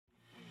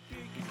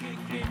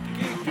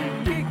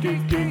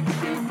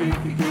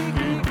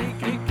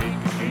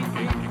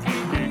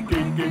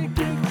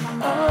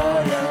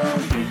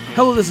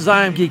Hello, this is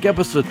I Am Geek,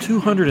 episode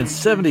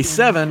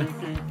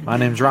 277. My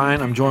name's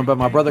Ryan. I'm joined by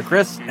my brother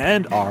Chris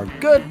and our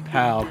good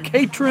pal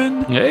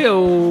Katrin.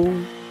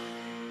 Heyo.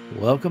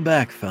 Welcome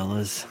back,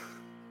 fellas.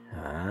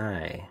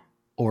 Hi.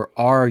 Or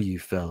are you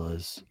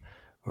fellas?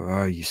 Or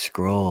are you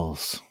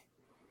Skrulls?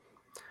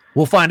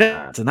 We'll find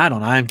out tonight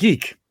on I Am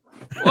Geek.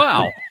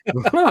 Wow.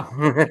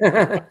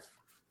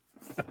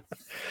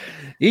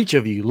 Each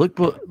of you,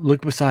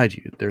 look beside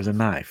you. There's a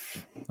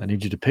knife. I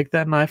need you to pick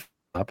that knife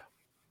up.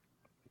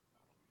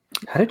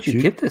 How did you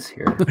get this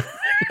here?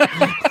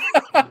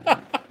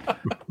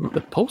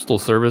 The postal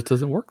service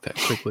doesn't work that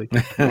quickly.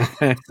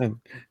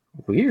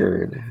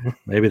 Weird.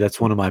 Maybe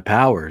that's one of my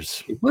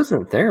powers. It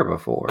wasn't there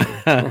before.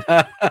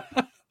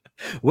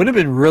 Would have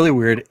been really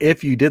weird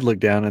if you did look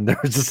down and there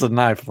was just a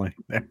knife laying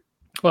there.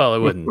 Well, it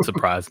wouldn't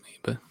surprise me,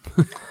 but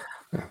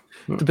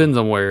depends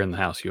on where in the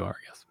house you are,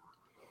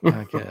 I guess.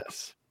 I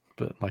guess.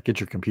 But like at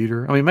your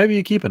computer. I mean, maybe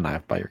you keep a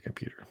knife by your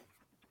computer.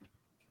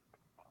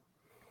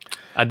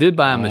 I did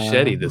buy a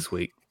machete this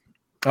week.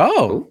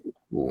 Oh.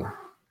 Ooh.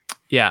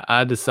 Yeah,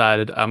 I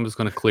decided I was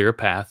going to clear a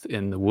path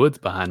in the woods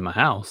behind my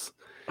house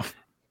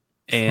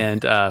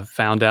and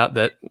found out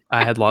that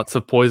I had lots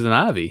of poison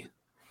ivy.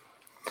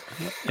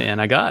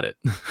 And I got it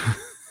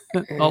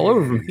all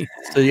over me.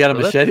 So you got a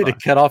machete to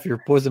cut off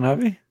your poison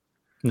ivy?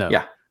 No.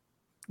 Yeah.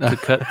 To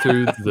cut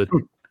through the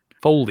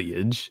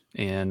foliage,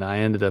 and I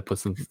ended up with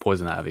some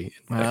poison ivy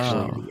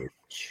infection.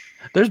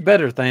 There's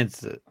better things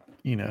that,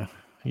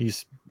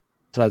 use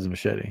besides a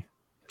machete.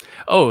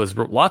 Oh, it was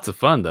lots of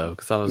fun, though,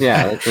 because I was...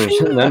 Yeah,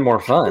 then more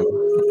fun.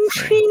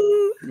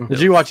 Did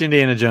you watch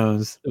Indiana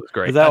Jones? It was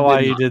great. Is that why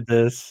you did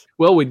this?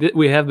 Well,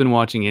 we have been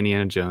watching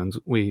Indiana Jones.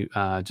 We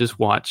just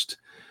watched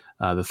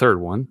the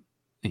third one,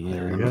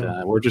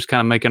 and we're just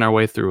kind of making our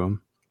way through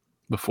them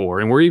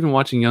before, and we're even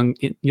watching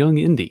Young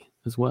Indy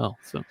as well.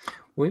 So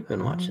we've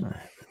been watching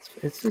that.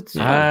 It's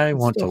I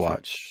want to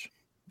watch.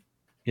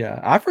 Yeah,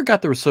 I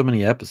forgot there were so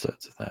many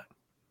episodes of that.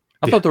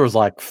 I thought there was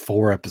like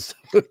 4 episodes.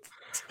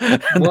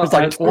 And there was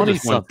like 20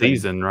 something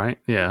season, right?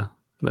 Yeah,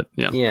 but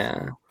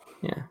yeah.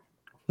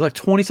 Like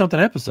 20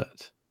 something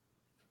episodes,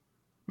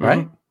 right?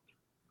 Mm-hmm.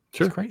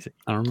 Sure, it's crazy.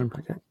 I don't remember.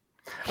 Okay.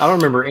 I don't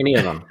remember any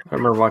of them. I don't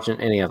remember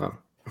watching any of them.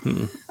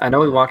 I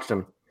know we watched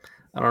them.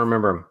 I don't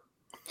remember them.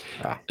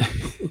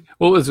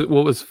 What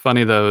was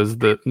funny though is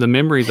the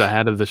memories I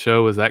had of the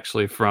show was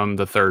actually from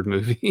the third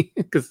movie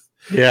because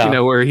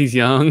where he's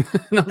young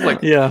and I was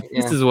like,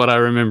 this is what I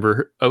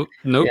remember. Oh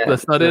nope,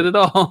 that's not it at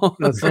all.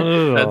 That's not it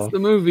at all. That's the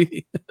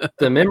movie.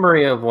 The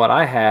memory of what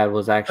I had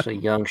was actually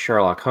young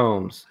Sherlock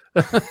Holmes.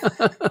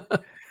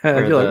 You're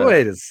like,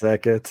 wait a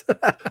second.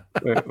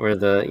 where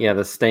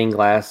the stained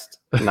glass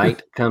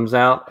knight comes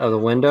out of the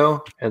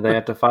window and they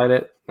have to fight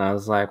it. And I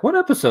was like, what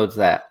episode's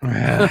that?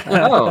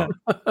 Oh,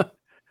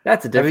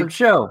 that's a different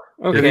show.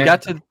 Okay. Have you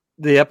got to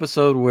the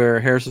episode where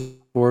Harrison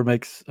Ford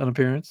makes an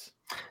appearance?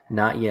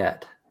 Not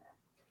yet.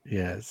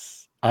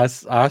 Yes. I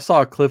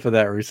saw a clip of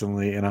that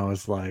recently and I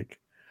was like,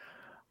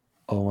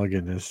 oh my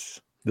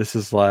goodness. This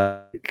is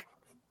like,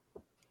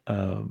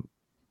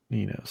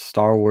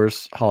 Star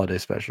Wars holiday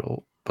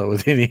special, but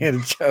with Indiana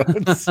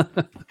Jones.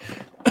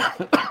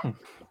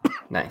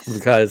 Nice.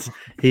 Because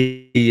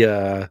he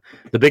the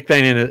big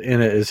thing in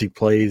it is he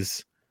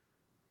plays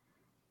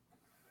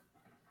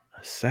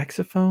a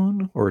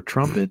saxophone or a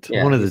trumpet.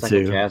 One of the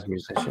two. A jazz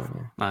musician.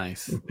 Yeah.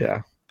 Nice.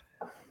 Yeah.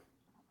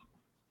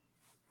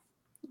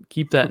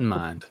 Keep that in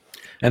mind.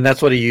 And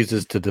that's what he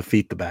uses to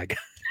defeat the bad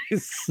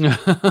guys.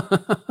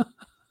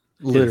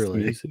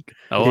 Literally. His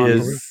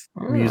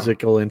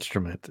musical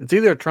instrument. It's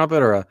either a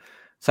trumpet or a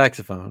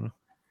saxophone.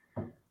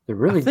 They're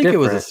really I think it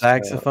was a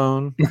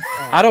saxophone.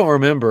 I don't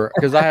remember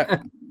because I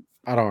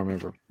don't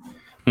remember.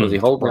 Was he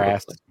holding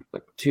like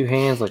two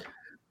hands, like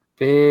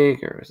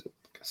big, or is it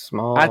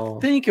small? I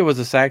think it was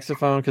a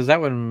saxophone because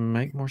that would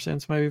make more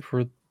sense maybe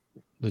for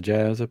the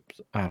jazz. I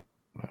don't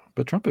know,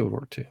 but trumpet would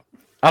work too.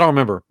 I don't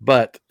remember,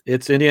 but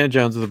it's Indiana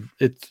Jones.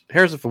 It's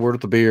Harrison Ford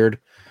with the beard.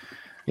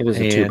 It is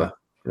a tuba.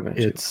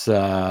 It's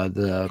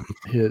the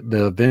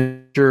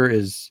Avenger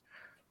is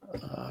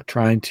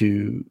trying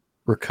to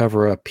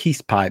recover a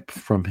peace pipe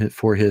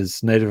for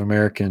his Native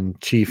American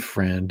chief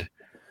friend,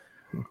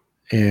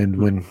 and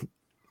when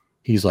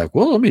he's like,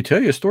 "Well, let me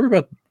tell you a story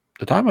about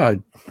the time I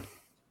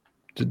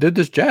did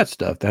this jazz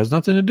stuff that has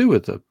nothing to do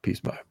with the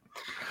peace pipe."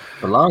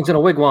 Belongs in a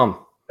wigwam.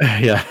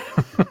 Yeah.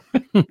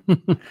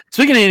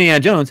 Speaking of Indiana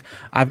Jones,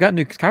 I've got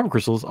new kyber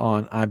crystals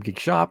on I'm Geek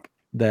Shop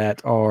that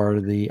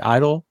are the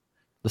idol,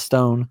 the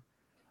stone,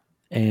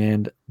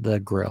 and the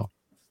grill.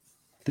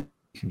 You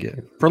can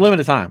get for a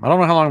limited time. I don't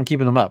know how long I'm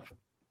keeping them up.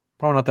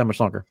 Probably not that much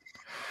longer.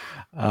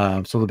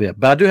 So it'll be it.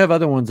 But I do have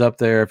other ones up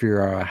there. If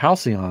you're a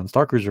Halcyon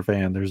Star Cruiser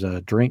fan, there's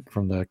a drink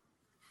from the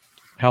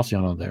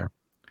Halcyon on there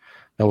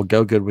that will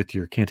go good with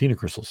your Cantina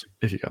crystals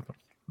if you got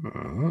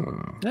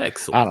them.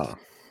 Excellent. I don't know.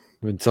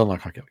 We've been selling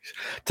like hotcakes.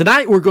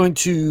 Tonight we're going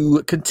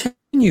to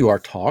continue our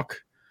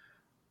talk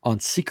on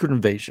Secret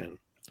Invasion.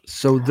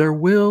 So there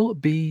will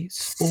be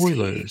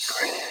spoilers.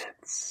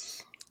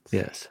 Secrets.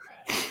 Yes.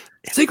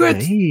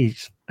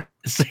 Secrets.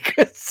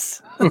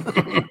 Secrets.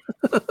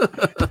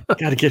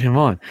 Got to get him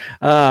on.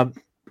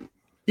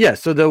 Yeah,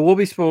 so there will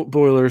be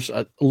spoilers.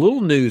 A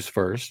little news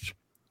first.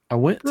 I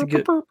went to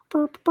get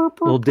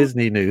little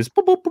Disney news.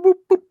 Boo, boo, boo, boo,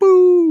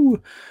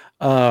 boo,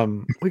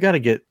 boo. We got to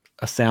get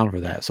a sound for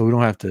that, so we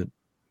don't have to.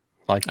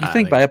 Like you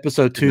think by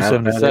episode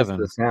 277,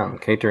 the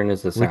sound. Catering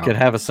is the sound. We could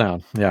have a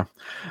sound. Yeah.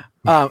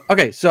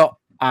 Okay, so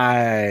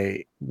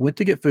I went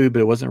to get food, but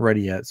it wasn't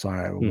ready yet, so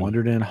I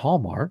wandered in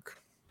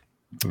Hallmark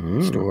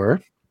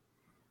store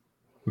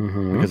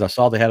because I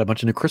saw they had a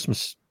bunch of new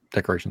Christmas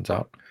decorations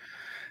out.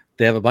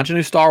 They have a bunch of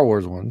new Star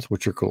Wars ones,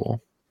 which are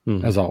cool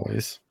as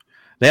always.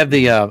 They have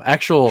the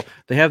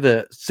they have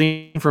the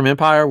scene from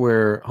Empire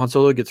where Han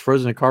Solo gets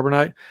frozen in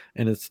carbonite,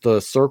 and it's the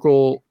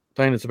circle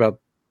thing. It's about,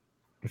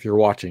 if you're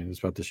watching, it's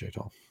about this year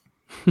tall.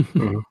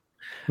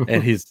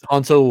 And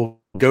Han Solo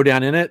will go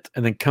down in it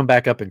and then come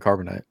back up in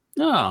carbonite.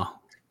 Oh,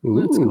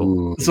 that's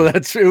cool. So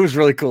it was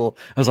really cool.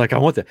 I was like, I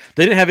want that.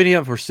 They didn't have any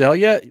of them for sale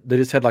yet. They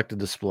just had like the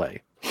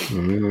display.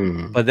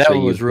 But that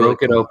one was really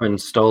broke it open,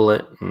 stole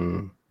it.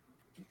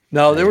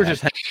 No, they were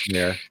just hanging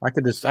there. I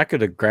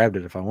could have grabbed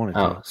it if I wanted to.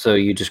 Oh, so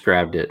you just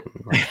grabbed it.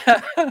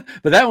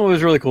 But that one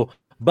was really cool.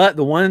 But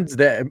the ones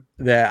that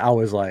I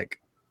was like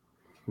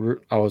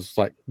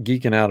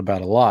geeking out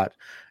about a lot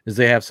is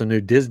they have some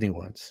new Disney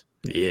ones.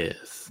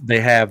 Yes.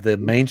 They have the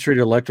Main Street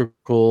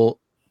Electrical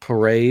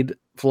Parade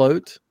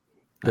float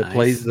that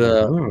plays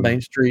the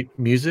Main Street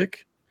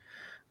music,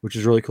 which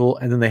is really cool.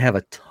 And then they have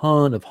a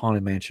ton of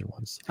Haunted Mansion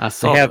ones.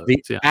 They have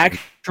the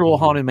actual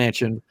Haunted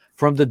Mansion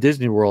from the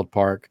Disney World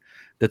park.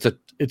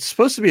 It's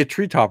supposed to be a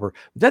tree topper.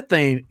 That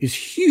thing is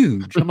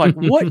huge. I'm like,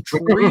 what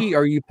tree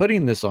are you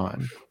putting this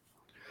on?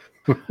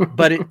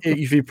 But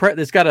if you press,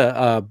 it's got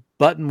a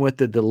button with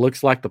it that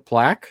looks like the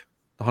plaque,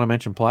 the Haunted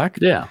Mansion plaque.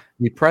 Yeah.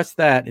 You press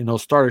that and it'll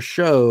start a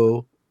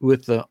show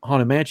with the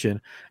Haunted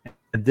Mansion.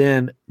 And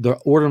then the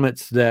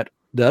ornaments that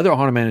the other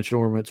Haunted Mansion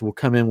ornaments will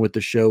come in with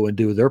the show and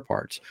do their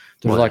parts.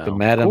 There's like the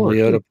Madame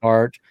Leota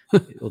part.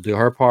 It'll do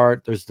her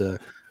part. There's the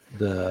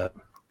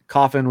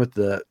coffin with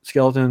the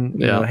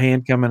skeleton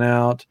hand coming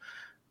out.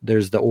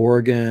 There's the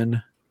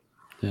organ.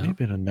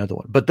 Maybe another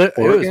one. But the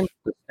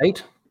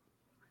state?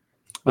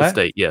 The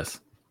state,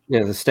 yes.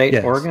 Yeah, the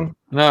state organ?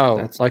 No,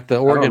 that's like the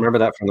organ. I don't remember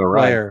that from the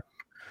player.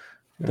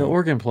 The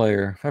organ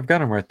player. I've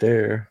got him right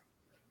there.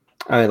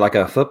 Like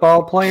a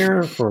football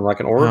player for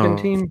like an Oregon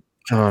team?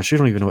 Gosh, you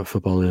don't even know what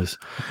football is.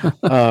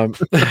 No,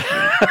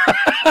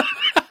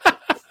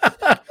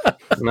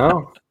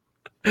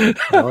 I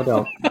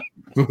don't.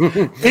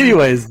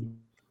 Anyways,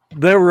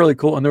 they were really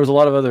cool, and there was a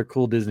lot of other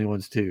cool Disney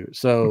ones too.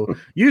 So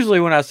usually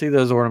when I see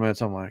those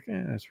ornaments, I'm like,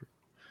 that's.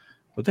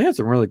 But they have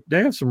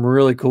some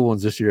really cool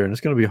ones this year, and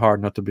it's going to be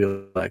hard not to be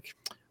like,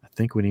 I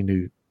think we need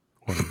new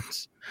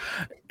ornaments.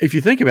 If you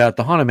think about it,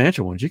 the Haunted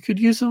Mansion ones, you could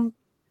use them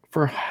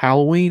for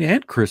Halloween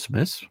and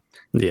Christmas.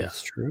 Yeah,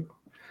 that's true.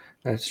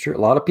 That's true. A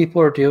lot of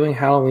people are doing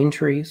Halloween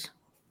trees.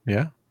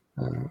 Yeah,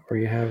 where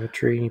you have a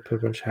tree and you put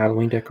a bunch of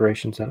Halloween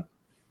decorations up.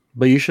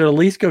 But you should at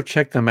least go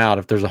check them out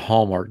if there's a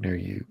Hallmark near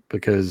you,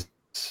 because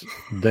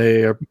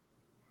they are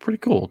pretty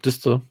cool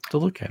just to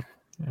look at.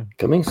 Yeah.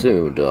 Coming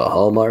soon to a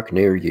Hallmark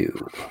near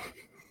you.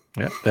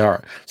 Yeah, they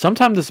are.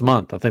 Sometime this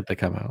month, I think they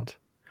come out.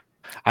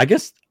 I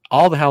guess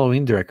all the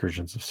Halloween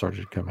decorations have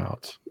started to come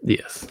out.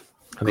 Yes.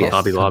 I think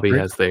Hobby Lobby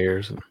has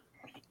theirs.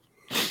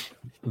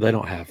 They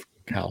don't have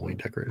Halloween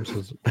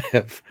decorations. They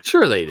have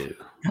sure they do.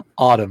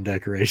 Autumn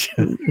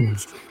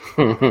decorations.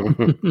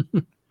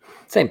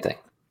 Same thing.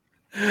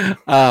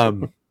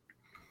 But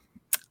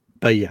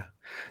yeah.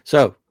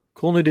 So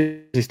cool new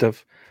Disney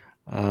stuff.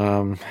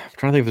 I'm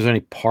trying to think if there's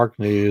any park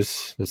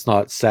news that's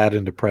not sad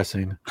and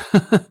depressing.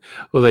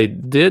 Well, they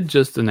did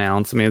just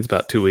announce, I mean, it's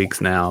about 2 weeks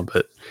now,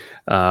 but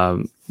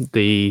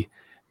the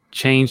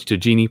change to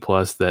Genie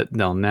Plus, that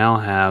they'll now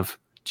have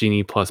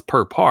Genie Plus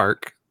per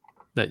park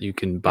that you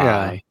can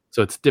buy. Yeah.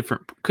 So it's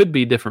different, could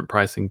be different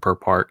pricing per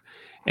park.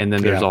 And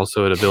then there's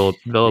also an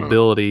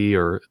availability,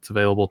 or it's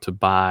available to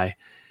buy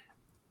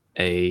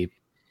a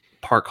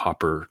park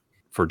hopper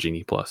for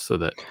Genie Plus, so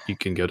that you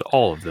can go to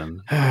all of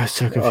them.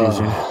 So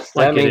confusing.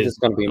 That means it's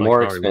going to be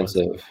more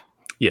expensive.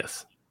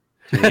 Yes.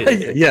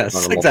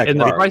 Yes, exactly.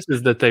 And the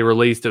prices that they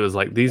released, it was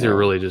like, these are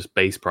really just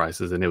base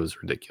prices, and it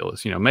was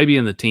ridiculous. You know, maybe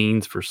in the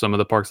teens for some of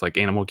the parks like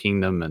Animal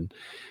Kingdom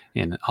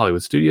and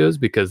Hollywood Studios,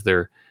 because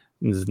there's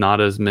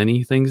not as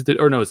many things it's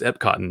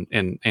Epcot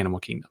and Animal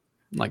Kingdom.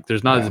 Like,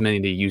 there's not as many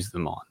to use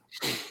them on.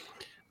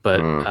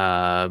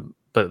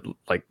 But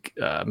like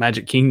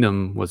Magic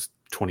Kingdom was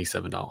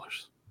 $27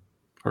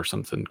 or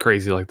something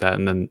crazy like that,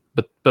 and then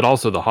but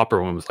also the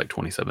Hopper one was like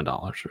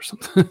 $27 or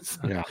something. So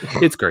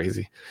it's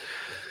crazy.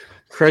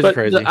 Crazy.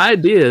 The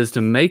idea is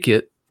to make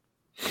it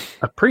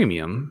a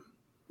premium,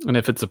 and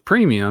if it's a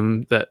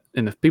premium,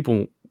 and if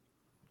people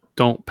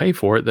don't pay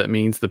for it, that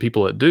means the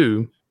people that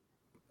do,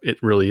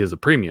 it really is a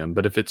premium.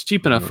 But if it's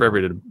cheap enough for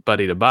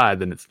everybody to buy,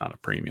 then it's not a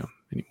premium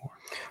anymore.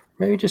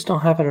 Maybe just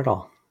don't have it at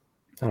all.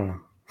 I don't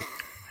know.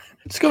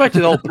 Let's go back to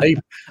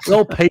the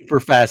old paper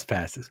fast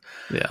passes.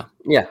 Yeah.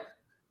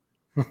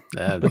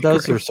 But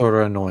those are sort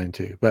of annoying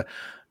too. But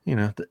you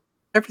know,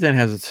 everything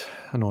has its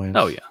annoyance.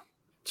 Oh yeah.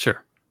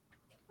 Sure.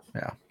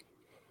 Yeah.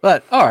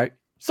 But all right.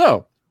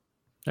 So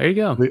there you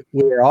go.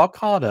 We're all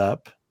caught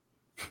up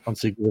on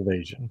Secret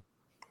Invasion.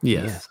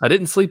 Yes. I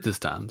didn't sleep this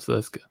time, so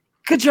that's good.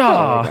 Good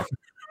job.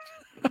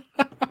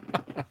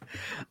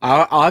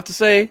 I'll have to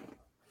say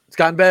it's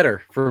gotten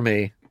better for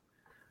me.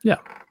 Yeah.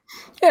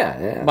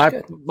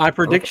 My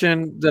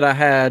prediction that I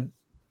had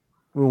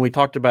when we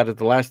talked about it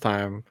the last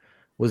time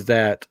was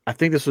that I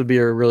think this would be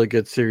a really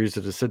good series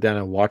to sit down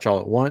and watch all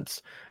at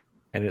once,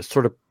 and it's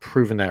sort of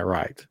proven that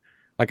right.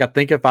 Like, I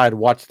think if I had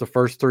watched the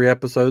first 3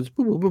 episodes,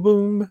 boom, boom, boom,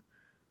 boom,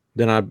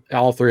 then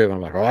all 3 of them,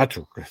 I'm like,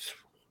 oh, that's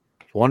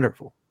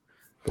wonderful.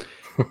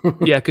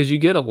 Yeah, because you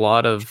get a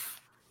lot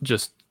of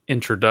just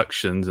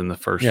introductions in the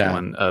first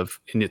one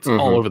and it's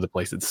all over the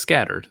place. It's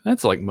scattered.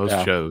 That's like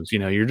most shows.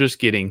 You're just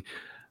getting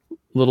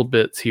little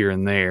bits here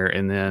and there,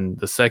 and then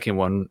the second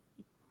one,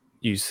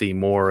 you see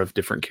more of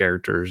different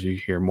characters. You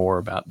hear more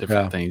about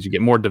different things. You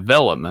get more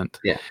development.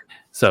 Yeah.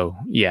 So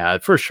yeah,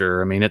 for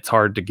sure. I mean, it's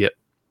hard to get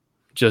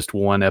just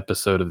one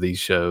episode of these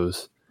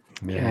shows.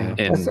 Yeah,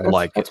 and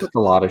that's with a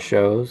lot of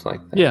shows like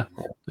that.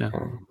 Yeah.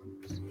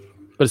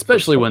 But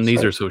especially when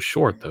these are so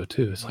short, though,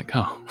 too. It's like,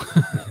 oh,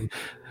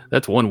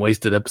 that's one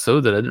wasted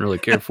episode that I didn't really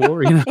care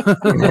for.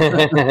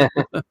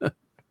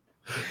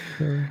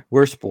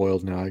 We're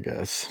spoiled now, I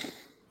guess,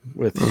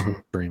 with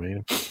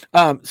streaming.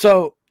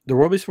 So there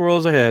will be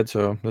spoilers ahead.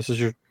 So this is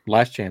your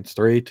last chance.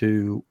 3,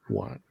 2,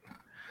 1.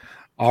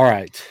 All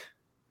right.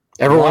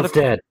 Everyone's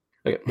dead.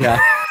 Okay. Yeah.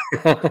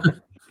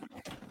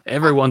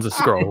 Everyone's a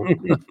Skrull.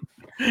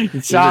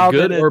 It's either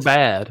good or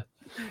bad.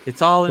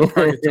 It's all in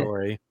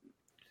purgatory.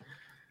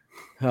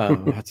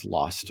 That's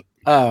lost.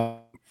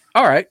 All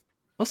right.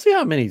 Let's see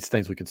how many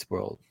things we can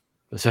spoil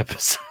this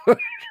episode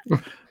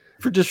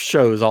for just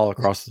shows all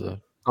across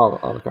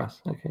all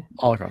across. Okay.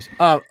 All across.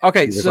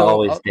 Okay. He was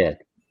always dead.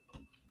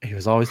 He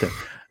was always dead.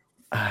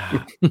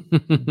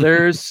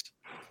 There's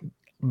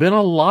been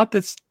a lot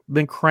that's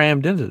been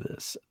crammed into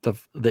this.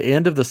 The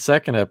end of the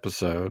second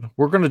episode,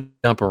 we're going to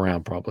jump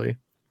around probably.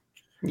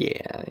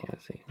 Yeah.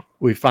 See.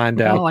 We find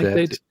out like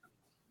that.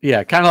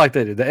 Yeah, kind of like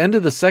they did. The end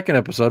of the second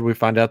episode, we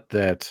find out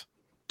that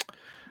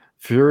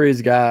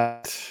Fury's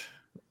got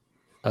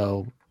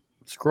a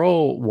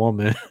Skrull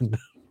woman.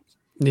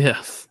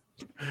 Yes.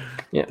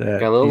 Yeah,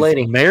 got a little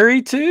lady.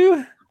 Married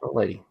to? A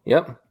lady.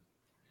 Yep.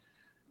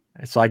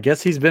 So I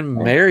guess he's been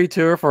married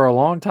to her for a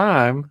long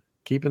time.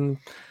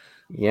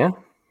 Yeah.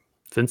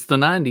 Since the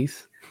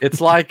 90s.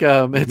 It's like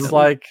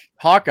like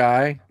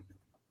Hawkeye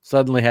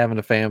suddenly having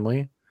a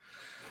family.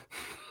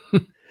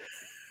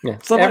 Yeah.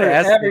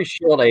 Every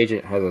SHIELD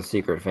agent has a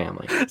secret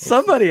family.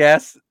 Somebody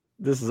asked,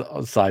 this is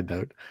a side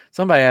note.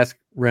 Somebody asked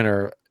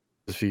Renner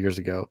a few years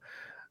ago.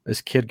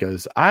 This kid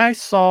goes, I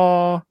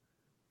saw,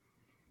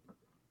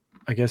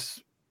 I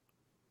guess,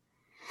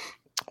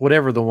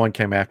 whatever the one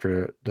came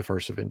after the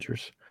first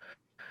Avengers.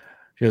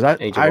 She goes,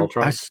 Age of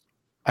Ultron.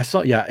 I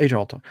saw, Age of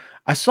Ultron.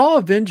 I saw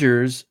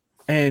Avengers,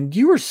 and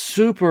you were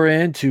super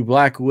into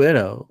Black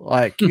Widow.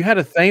 Like, you had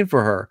a thing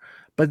for her.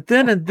 But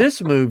then in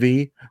this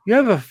movie, you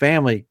have a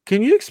family.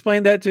 Can you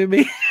explain that to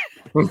me?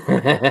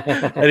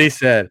 And he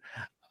said,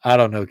 I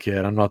don't know,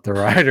 kid. I'm not the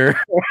writer.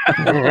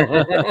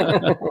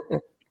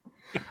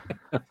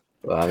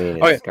 Well, I mean,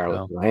 it's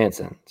Scarlett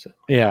Johansson. So.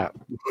 Yeah.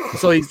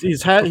 So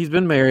he's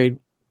been married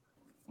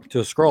to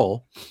a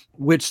Skrull,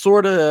 which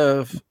sort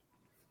of,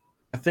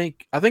 I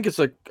think that's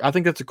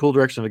a cool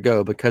direction to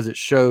go, because it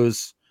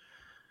shows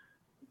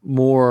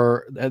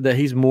more that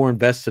he's more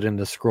invested in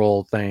the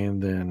Skrull thing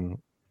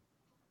than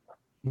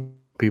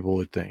people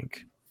would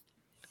think.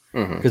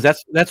 Because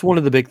that's one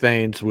of the big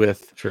things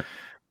with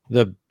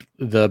the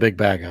big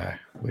bad guy,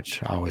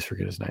 which I always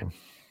forget his name.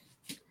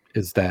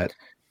 Is that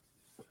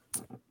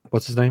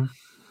what's his name?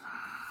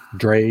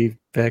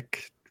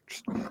 Dravik.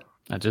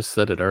 I just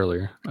said it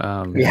earlier.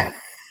 Yeah.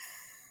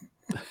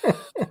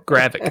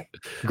 Gravik.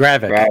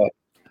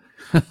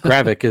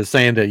 Gravik is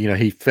saying that,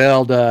 he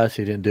failed us.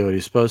 He didn't do what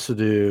he's supposed to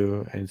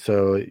do. And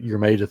so you're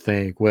made to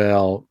think,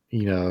 well,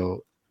 he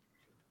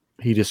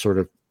just sort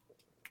of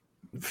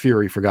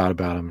Fury forgot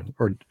about him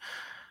or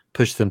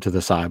pushed them to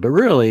the side. But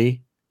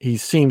really, he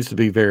seems to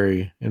be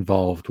very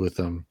involved with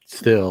them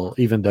still,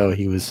 even though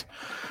he was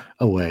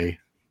away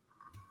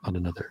on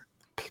another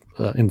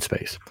in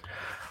space.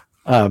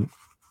 What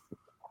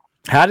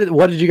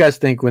did you guys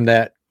think when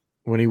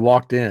he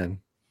walked in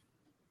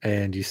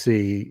and you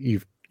see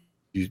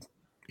you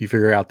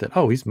figure out that,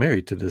 oh, he's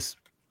married to this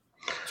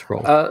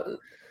Skrull?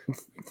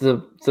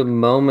 The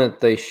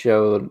moment they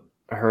showed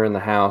her in the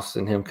house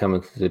and him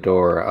coming through the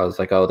door, I was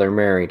like, oh, they're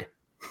married.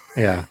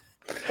 Yeah.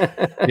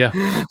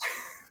 Yeah.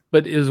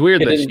 But it was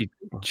weird that she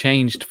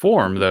changed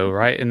form, though,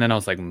 right? And then I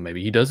was like,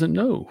 maybe he doesn't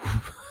know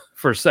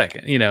for a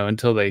second,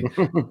 until they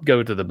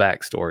go to the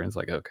backstory. And it's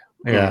like, okay.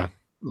 Yeah.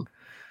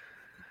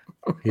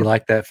 He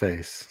liked that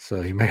face.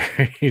 So he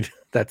married.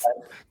 That's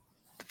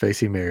the face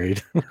he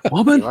married.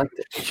 Woman,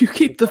 you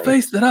keep the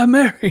face that I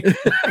married.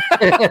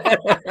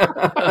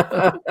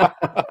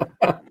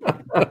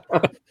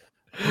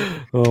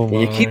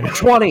 You keep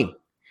 20.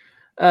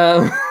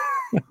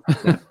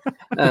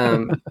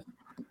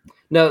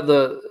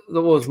 No,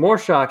 what was more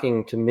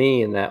shocking to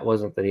me in that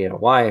wasn't that he had a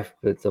wife,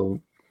 but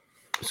the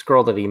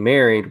Skrull that he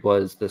married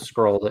was the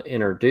Skrull that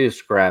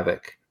introduced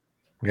Gravik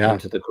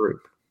into the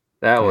group.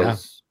 That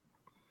was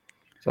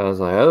so I was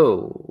like,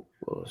 oh,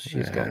 well,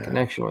 she's got a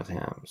connection with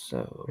him.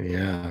 So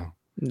yeah.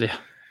 Do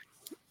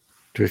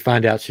we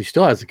find out she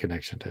still has a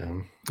connection to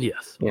him?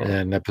 Yes. Yeah.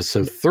 In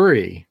episode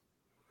 3.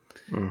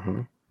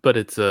 Mm-hmm.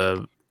 But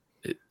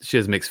she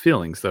has mixed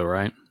feelings, though,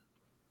 right?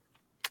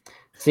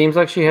 Seems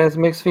like she has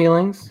mixed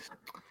feelings.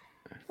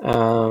 I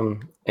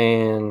don't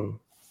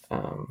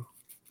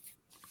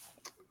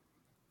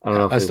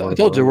know if I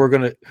told you we're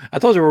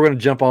gonna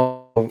jump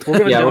all.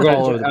 We're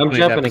gonna I'm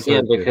jumping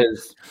again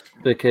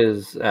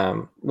because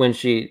when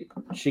she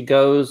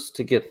goes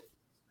to get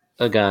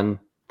a gun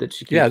that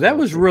she keeps that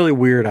was really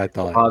weird. I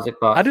thought deposit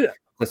box.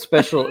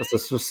 It's a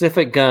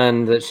specific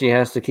gun that she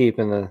has to keep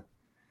in the.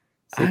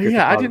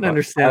 I didn't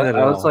understand that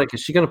at all. I was like,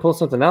 is she going to pull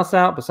something else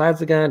out besides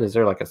the gun? Is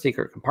there like a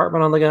secret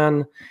compartment on the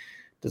gun?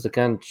 Does the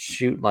gun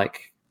shoot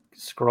like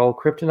Skrull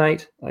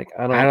kryptonite? Like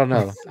I don't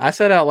know. I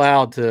said out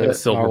loud to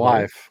my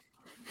wife.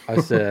 I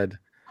said,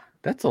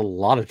 "That's a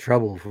lot of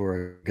trouble for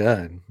a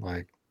gun."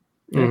 Like,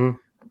 she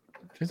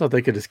thought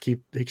they could just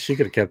keep. She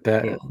could have kept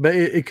that, but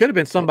it could have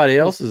been somebody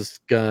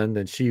else's gun,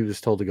 and she was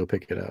told to go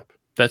pick it up.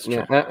 That's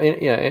true.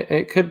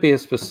 It could be a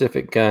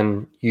specific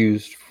gun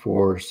used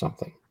for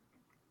something.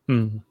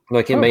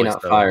 Like it may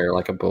not fire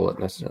like a bullet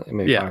necessarily. It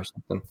may fire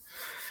something.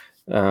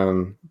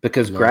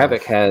 Because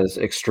Gravik has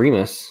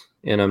Extremis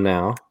in him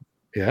now.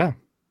 Yeah.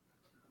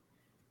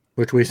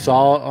 Which we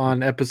saw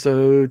on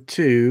episode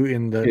 2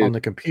 on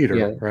the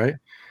computer, right?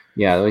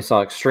 Yeah, we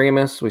saw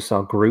Extremis. We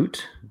saw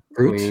Groot.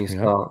 We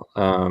saw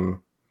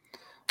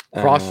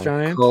Frost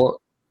Giant.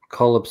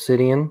 Cull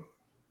Obsidian,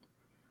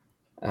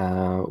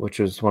 which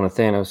was one of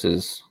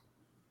Thanos's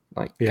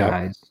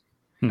guys.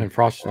 And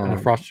Frost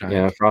Giant.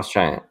 Yeah, Frost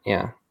Giant.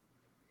 Yeah.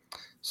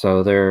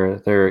 So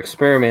they're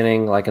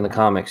experimenting like in the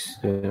comics,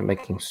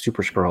 making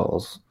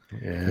Super-Skrulls.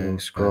 Giving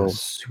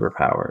Skrulls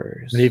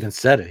superpowers. He even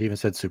said it. He even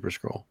said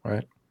Super-Skrull,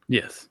 right?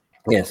 Yes.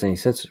 Yes, and he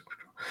said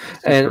Super-Skrull.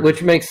 And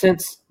which makes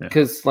sense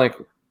because like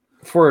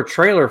for a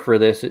trailer for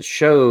this, it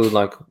showed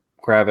like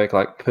Gravik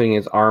like putting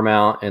his arm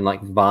out and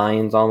like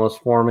vines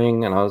almost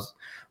forming. And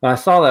when I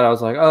saw that, I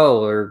was like,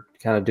 oh, they're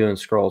kind of doing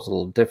Skrulls a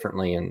little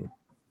differently in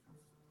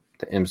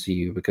the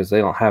MCU because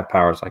they don't have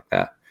powers like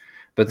that.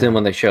 But then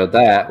when they showed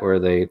that where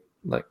they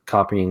like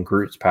copying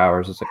Groot's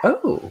powers, it's like,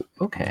 oh,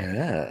 okay.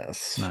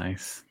 Yes.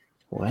 Nice.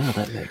 Wow,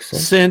 that makes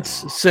sense.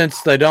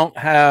 Since they don't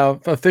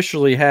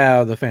officially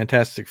have the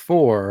Fantastic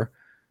Four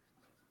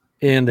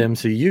in the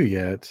MCU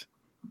yet,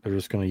 they're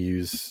just going to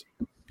use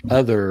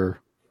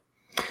other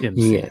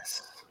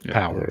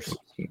powers.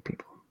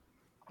 People.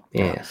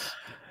 Yes.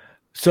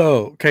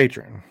 So,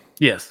 Katrin.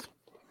 Yes.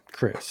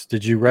 Chris,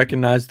 did you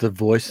recognize the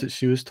voice that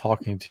she was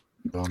talking to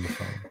on the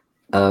phone?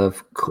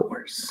 Of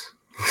course.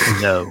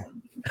 No.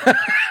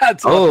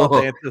 That's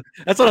what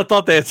I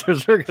thought the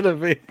answers were going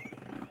to be.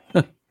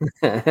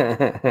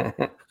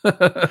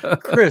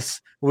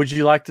 Chris, would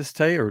you like to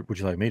say, or would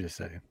you like me to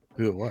say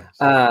who it was?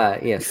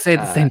 Yes. Say it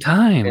at the same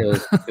time. It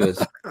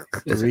was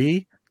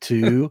 3,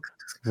 2,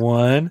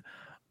 1.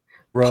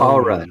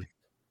 Paul Rudd.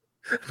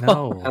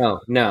 No. Oh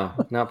no,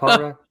 not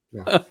Paul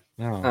Rudd.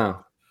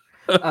 No.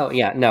 Oh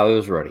yeah, no, it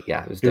was Rhodey.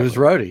 Yeah, it was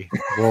Rhodey.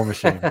 War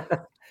Machine.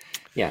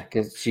 Yeah,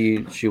 because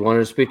she wanted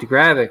to speak to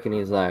Gravik, and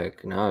he's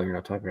like, "No, you're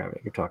not talking to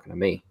Gravik. You're talking to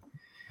me."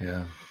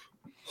 Yeah.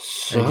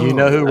 So, and you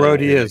know who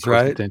Rhodey is,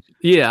 right?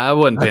 Yeah, I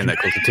wasn't paying that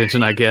close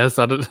attention. I guess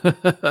I don't.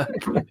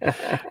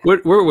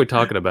 What were we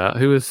talking about?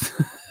 Who was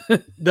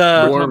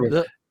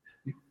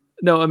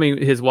No, I mean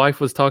his wife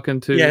was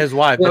talking to. Yeah, his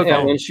wife.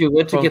 When she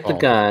went to get the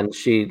gun,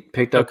 she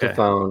picked up the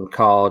phone,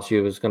 called. She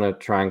was going to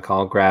try and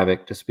call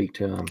Gravik to speak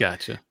to him.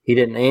 Gotcha. He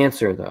didn't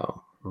answer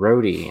though.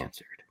 Rhodey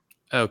answered.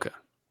 Okay.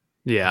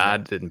 Yeah, I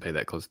didn't pay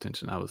that close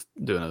attention. I was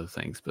doing other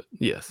things, but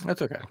yes,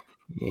 that's okay.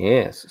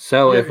 Yes.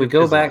 So if we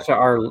go back to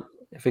our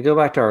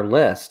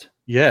list,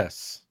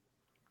 yes,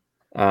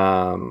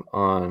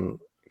 on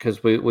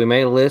because we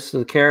made a list of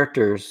the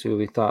characters who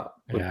we thought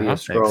would be a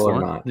Skrull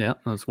or not. Yeah,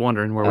 I was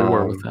wondering where we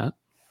were with that.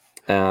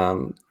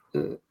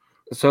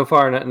 So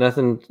far,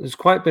 nothing has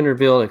quite been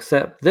revealed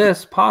except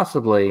this,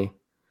 possibly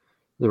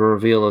the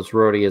reveal is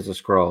Rhodey as a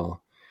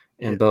Skrull,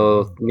 and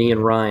both me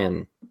and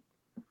Ryan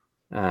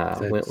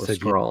went with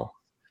Skrull.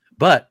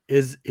 But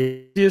is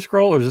he a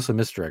Skrull or is this a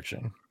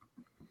misdirection?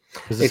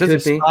 Because it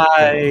could be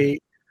spy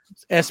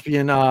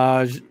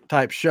espionage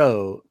type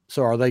show.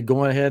 So are they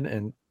going ahead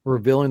and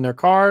revealing their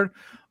card,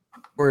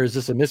 or is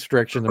this a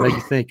misdirection to make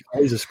you think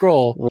he's a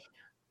Skrull?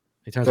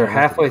 They're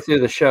halfway through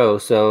the show,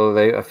 so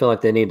I feel like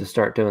they need to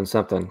start doing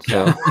something.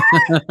 So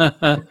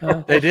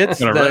they did.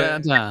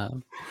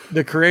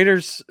 The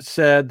creators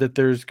said that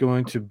there's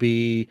going to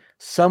be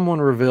someone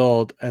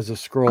revealed as a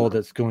Skrull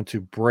that's going to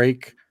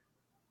break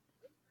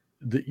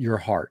your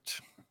heart.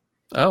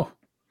 Oh,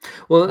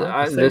 well,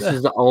 this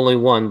is the only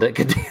one that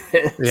could do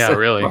it. Yeah, so,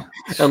 really.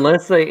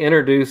 Unless they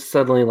introduce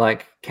suddenly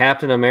like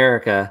Captain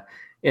America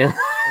in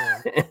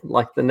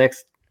like the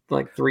next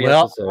like 3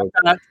 Well, episodes.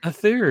 I've got a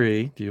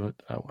theory. Do you?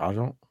 I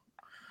don't.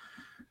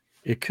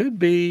 It could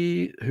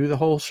be who the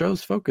whole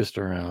show's focused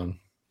around.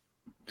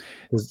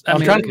 I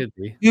mean, it could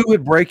be. You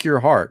would break your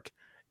heart.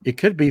 It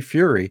could be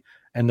Fury,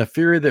 and the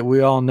Fury that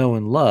we all know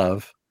and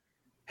love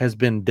has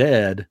been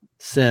dead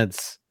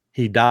since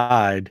he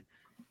died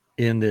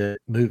in the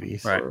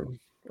movies. Right.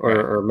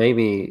 Or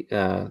maybe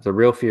the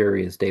real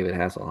Fury is David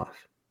Hasselhoff.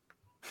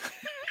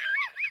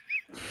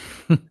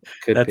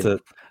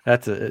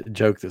 That's a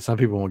joke that some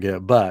people won't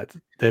get, but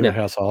David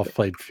Hasselhoff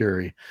played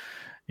Fury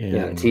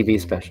in TV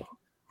special.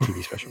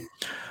 TV special.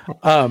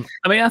 I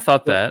mean, I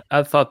thought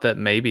that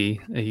maybe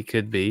he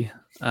could be.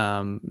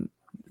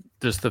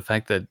 Just the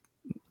fact that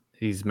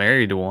he's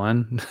married to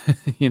one,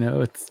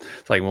 it's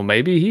like, well,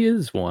 maybe he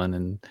is one,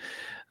 and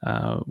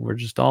we're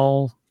just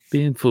all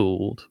being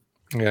fooled.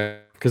 Yeah,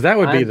 because that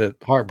would be the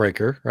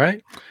heartbreaker,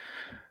 right?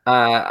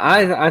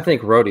 I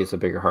think Rhodey's a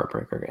bigger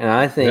heartbreaker, and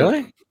I think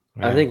really?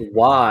 I think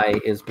why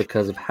is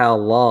because of how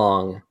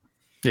long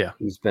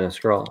he's been a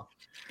Skrull.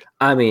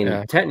 I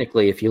mean,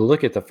 technically, if you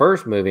look at the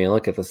first movie and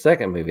look at the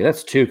second movie,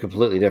 that's 2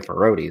 completely different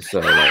Rhodeys. So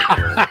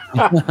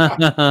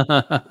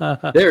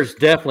there's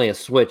definitely a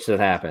switch that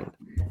happened.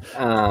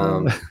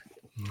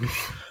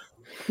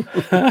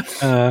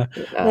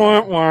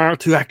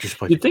 Two actors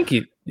played. You'd think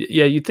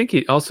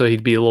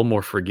he'd be a little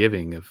more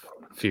forgiving of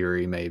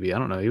Fury, maybe. I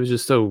don't know. He was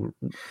just so.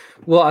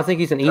 Well, I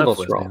think he's an evil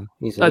Skrull.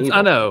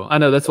 I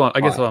know. That's what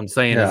I guess what I'm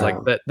saying is like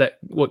that.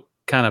 What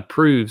kind of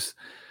proves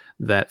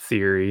that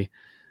theory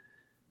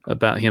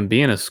about him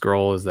being a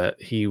Skrull is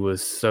that he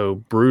was so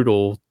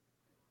brutal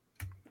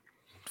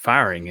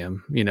firing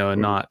him,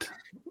 and not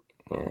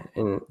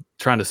and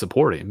trying to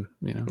support him,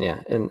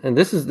 Yeah, and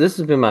this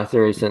has been my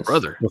theory since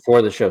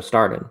before the show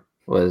started,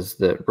 was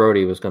that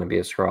Rhodey was going to be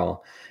a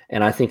Skrull,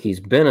 and I think he's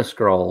been a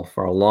Skrull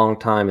for a long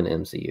time in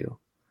MCU.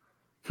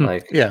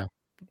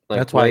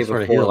 That's why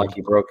before like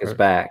he broke his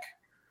back.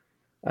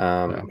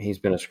 He's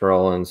been a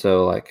Skrull, and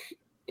so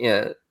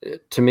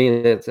to me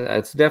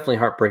it's definitely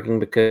heartbreaking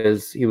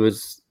because he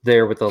was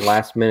there with the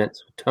last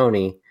minutes with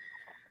Tony,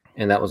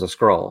 and that was a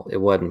Skrull. It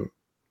wasn't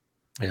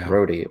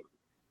Rhodey.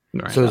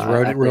 Right. So is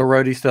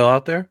Rhodey still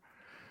out there?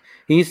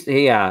 He's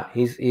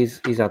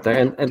out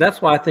there, and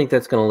that's why I think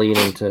that's going to lead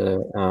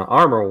into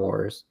Armor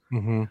Wars,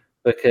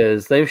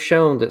 because they've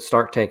shown that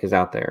Stark Tank is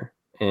out there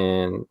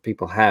and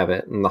people have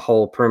it, and the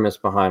whole premise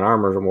behind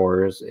Armor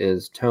Wars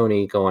is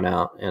Tony going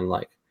out and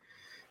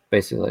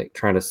basically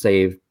trying to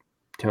save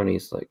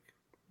Tony's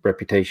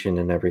reputation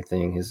and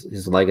everything,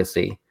 his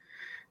legacy.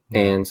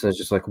 And so it's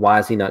just why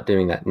is he not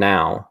doing that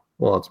now?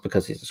 Well, it's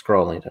because he's a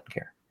Skrull and he doesn't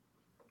care.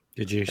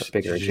 Did you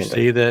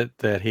see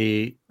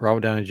that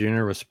Robert Downey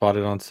Jr. was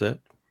spotted on set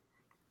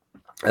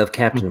of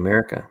Captain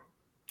America?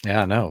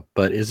 Yeah, I know,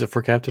 but is it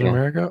for Captain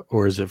America,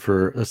 or is it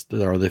for?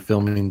 Are they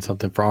filming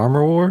something for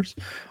Armor Wars,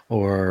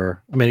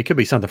 or it could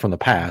be something from the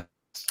past,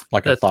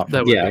 like a thought.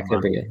 It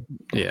could be.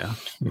 Yeah,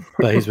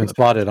 but he's been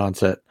spotted on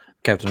set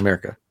Captain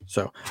America.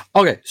 So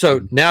okay,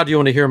 so now do you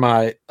want to hear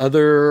my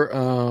other?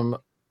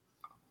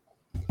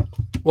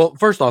 Well,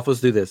 first off,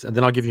 let's do this, and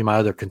then I'll give you my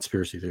other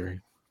conspiracy theory.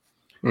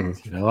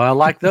 Mm-hmm. I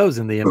like those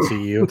in the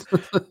MCU.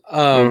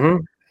 A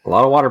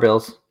lot of water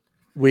bills.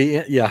 We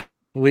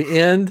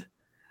end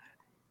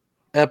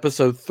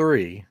episode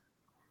 3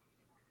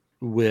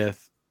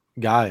 with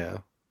Gaia.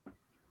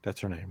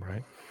 That's her name,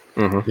 right?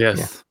 Mm-hmm.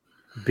 Yes.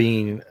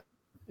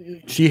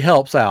 She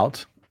helps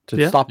out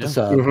to stop the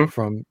sub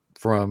from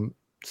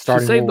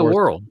starting. She saved the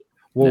world.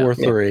 World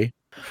War III.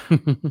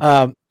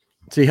 So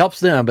he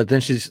helps them, but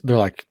then they're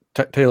like,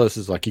 Talos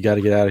is like, you got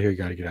to get out of here. You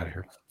got to get out of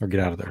here, or get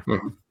out of there.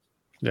 Mm-hmm.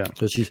 Yeah.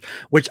 So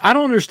which I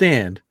don't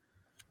understand.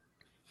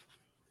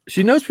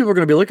 She knows people are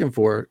going to be looking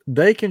for her.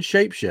 They can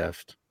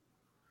shapeshift.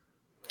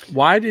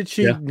 Why did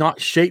she not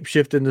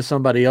shapeshift into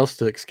somebody else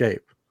to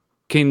escape?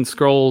 Can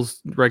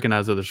Skrulls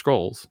recognize other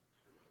Skrulls,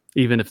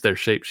 even if they're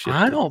shapeshifted?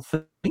 I don't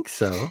think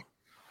so.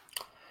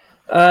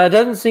 It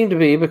doesn't seem to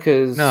be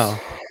because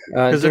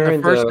because in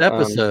the first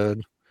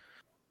episode,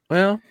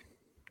 I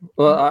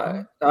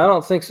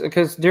don't think so,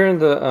 because during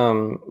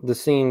the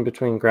scene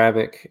between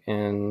Gravik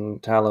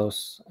and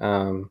Talos,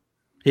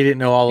 he didn't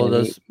know all of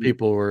those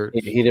people were.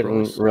 He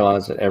didn't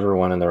realize that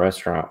everyone in the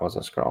restaurant was a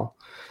Skrull,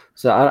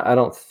 so I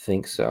don't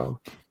think so.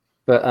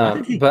 But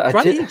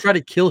why did he try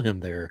to kill him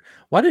there?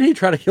 Why did he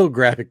try to kill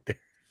Gravik there?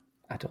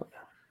 I don't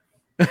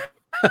know.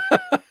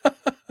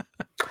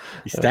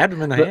 He stabbed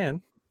him in the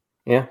hand.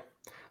 Yeah,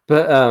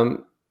 but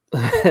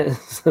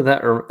so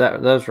that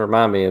does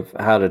remind me of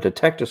how to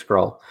detect a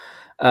Skrull.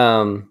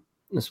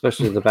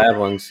 Especially the bad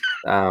ones,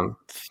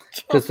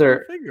 because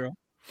they're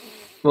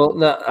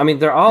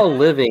they're all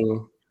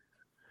living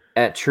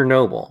at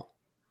Chernobyl,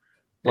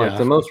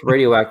 the most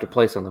radioactive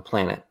place on the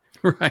planet,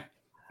 right?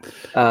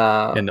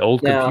 And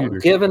old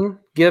computers. Given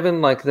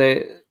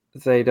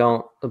they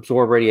don't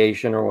absorb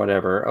radiation or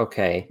whatever,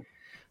 okay.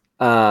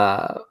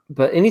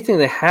 But anything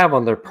they have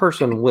on their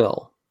person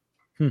will,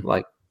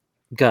 like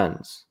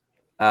guns.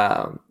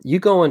 You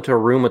go into a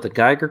room with a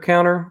Geiger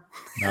counter.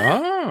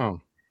 Oh.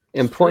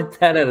 And point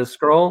that at a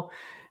Skrull,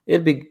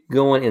 it'd be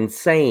going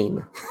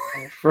insane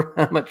for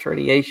how much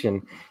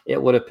radiation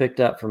it would have picked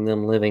up from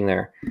them living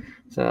there.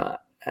 So,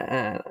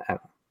 but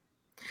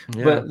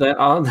that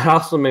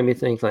also made me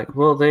think like,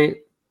 well,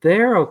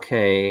 they're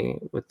okay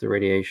with the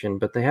radiation,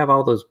 but they have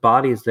all those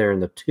bodies there in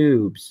the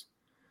tubes.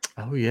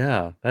 Oh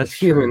yeah, that's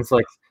humans. true.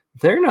 Like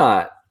they're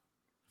not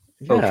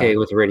okay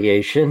with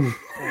radiation.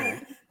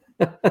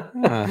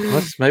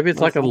 Maybe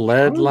it's like a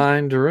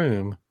lead-lined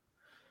room.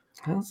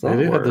 How's that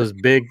They do work? have those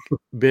big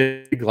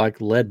like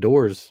lead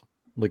doors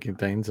looking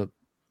things.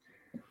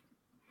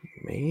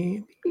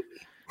 Maybe.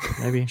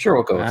 Sure,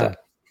 we'll go with that.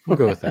 We'll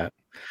go with that.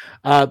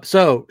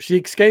 So she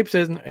escapes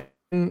in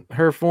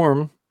her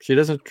form. She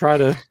doesn't try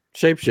to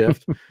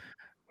shapeshift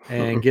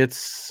and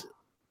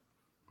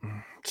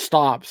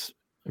stops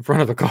in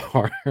front of a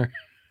car.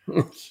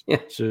 Yeah.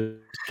 She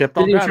kept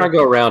on. Didn't even try to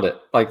go around it.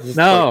 Light.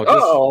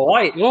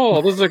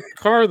 Oh, there's a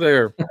car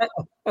there.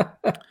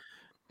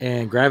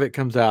 And Gravik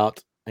comes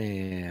out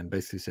and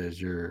basically says,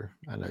 I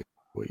know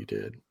what you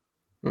did.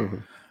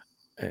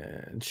 Mm-hmm.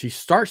 And she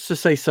starts to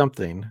say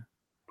something,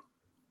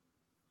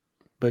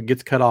 but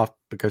gets cut off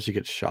because she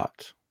gets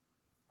shot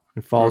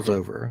and falls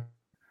over.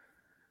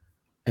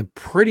 And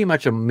pretty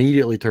much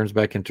immediately turns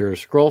back into her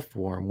Skrull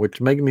form,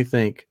 which made me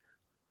think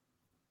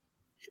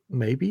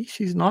maybe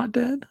she's not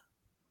dead.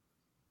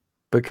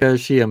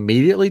 Because she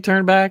immediately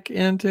turned back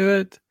into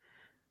it.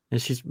 And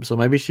so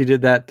maybe she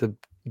did that to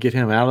get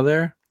him out of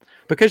there.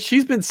 Because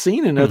she's been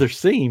seen in other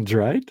scenes,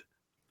 right?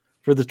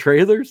 For the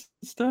trailers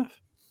and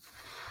stuff.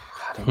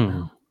 I don't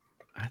know.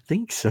 I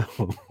think so.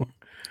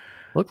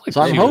 So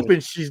I'm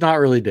hoping she's not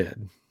really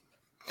dead.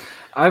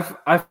 I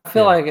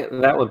feel like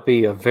that would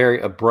be a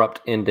very abrupt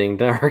ending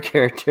to her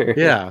character.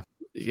 Yeah.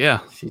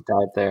 She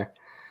died there.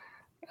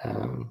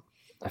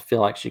 I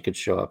feel like she could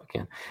show up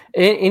again.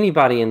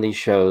 Anybody in these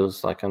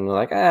shows, like I'm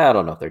like, I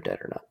don't know if they're dead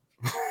or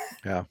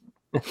not.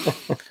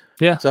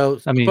 Yeah. So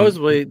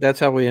supposedly that's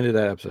how we ended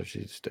that episode.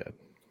 She's dead.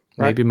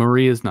 Right? Maybe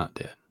Maria's not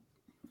dead.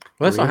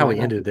 Well, that's not how we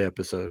ended the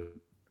episode,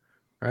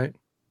 right?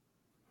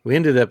 We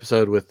ended the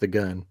episode with the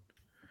gun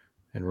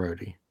and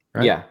Rhodey,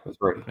 right? Yeah, it was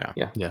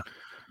Rhodey. Yeah.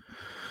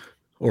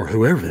 Or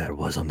whoever that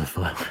was on the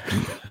phone.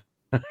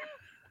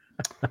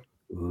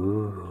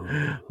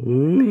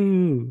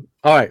 Ooh.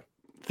 All right.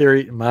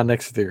 My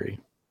next theory.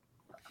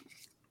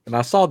 And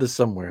I saw this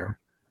somewhere.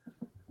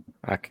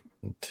 I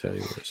can tell you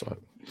where I saw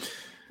it.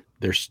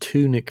 There's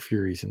 2 Nick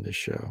Furies in this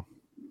show.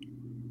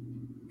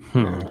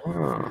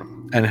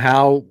 And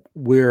how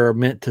we're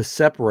meant to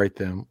separate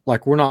them.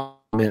 Like we're not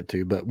meant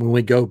to, but when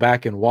we go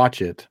back and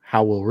watch it,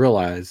 how we'll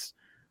realize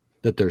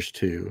that there's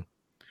 2.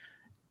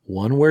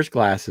 One wears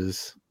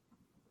glasses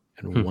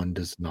and one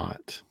does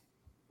not.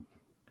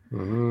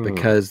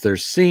 Because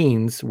there's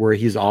scenes where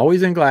he's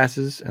always in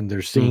glasses and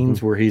there's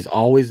scenes where he's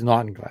always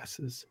not in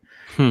glasses.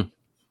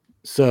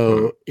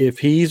 So if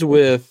he's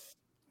with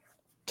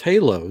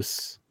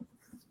Talos,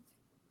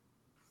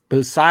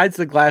 besides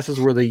the glasses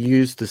where they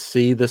use to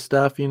see the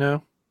stuff, he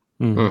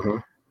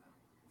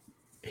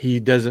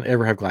doesn't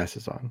ever have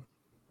glasses on.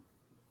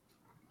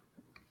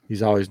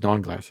 He's always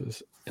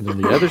non-glasses. And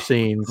then the other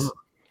scenes,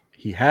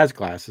 he has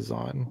glasses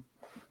on.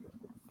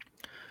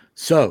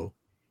 So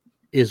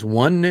is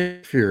one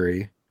Nick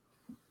Fury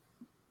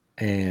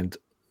and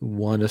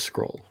one a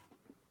Skrull.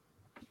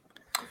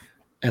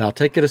 And I'll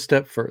take it a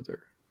step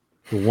further.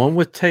 The one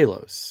with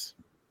Talos.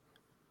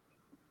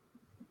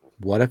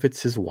 What if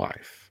it's his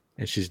wife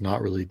and she's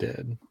not really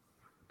dead?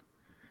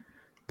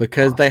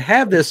 Because they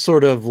have this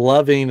sort of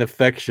loving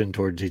affection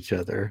towards each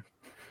other.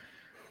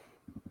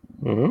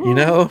 You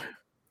know?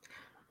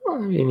 Well,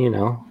 I mean,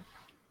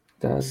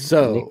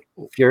 so Nick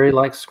Fury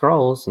likes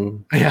Skrulls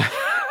and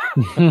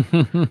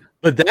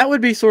But that would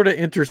be sort of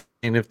interesting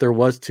if there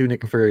was 2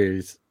 Nick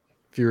Furies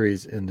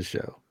in the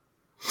show.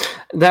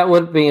 That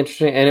would be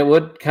interesting, and it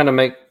would kind of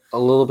make a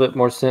little bit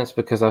more sense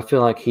because I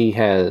feel like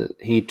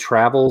he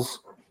travels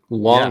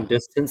long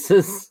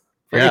distances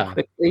very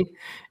quickly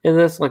in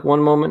this. Like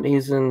one moment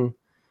he's in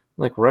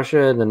like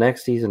Russia, and the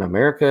next he's in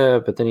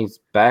America, but then he's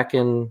back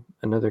in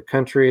another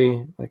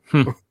country. Like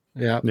In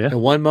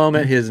one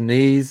moment his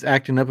knees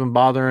acting up and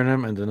bothering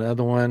him, and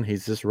another one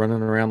he's just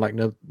running around like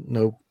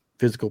no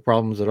physical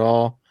problems at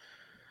all.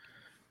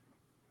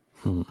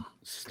 So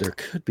there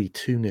could be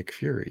 2 Nick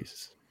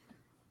Furies.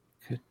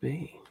 Could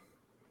be.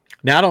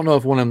 Now I don't know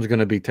if one of them is going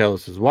to be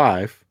Talos'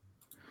 wife.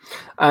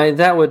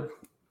 That would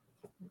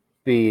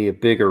be a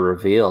bigger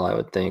reveal, I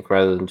would think,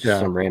 rather than just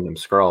some random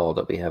Skrull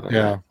that we haven't.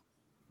 Yeah.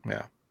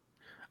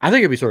 I think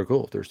it'd be sort of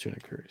cool if there's 2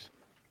 Nick Furies.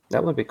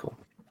 That would be cool.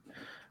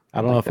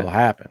 I don't know if it'll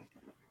happen.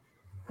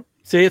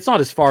 See, it's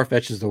not as far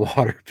fetched as the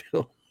water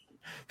bill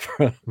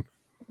from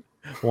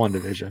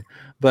WandaVision,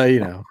 but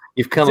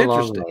you've come a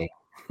long way.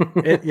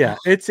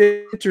 It's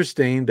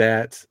interesting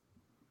that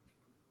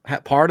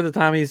part of the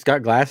time he's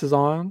got glasses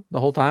on the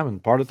whole time,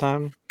 and part of the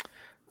time,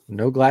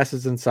 no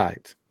glasses in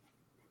sight.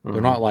 They're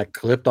not like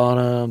clipped on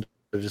them;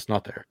 they're just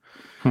not there.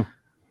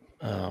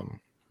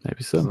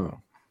 Maybe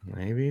so.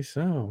 Maybe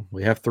so.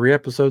 We have 3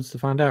 episodes to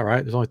find out,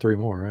 right? There's only 3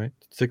 more, right?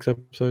 6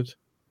 episodes.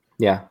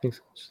 Yeah, I think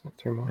so. Just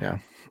 3 more. Yeah.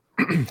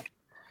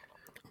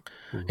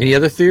 Any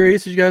other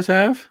theories that you guys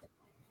have?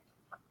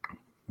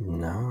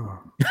 No.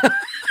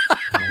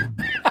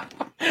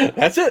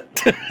 That's it.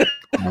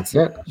 That's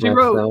it. She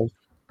wrote.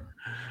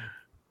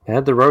 I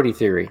had the Rhodey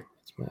theory.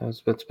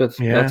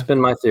 That's been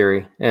my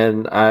theory.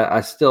 And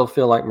I still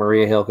feel like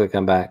Maria Hill could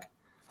come back.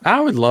 I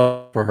would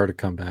love for her to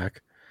come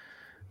back.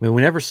 I mean,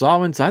 we never saw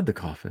him inside the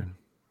coffin.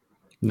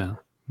 No.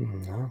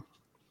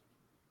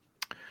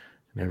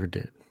 Never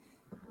did.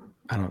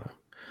 I don't know.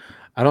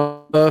 I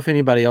don't know if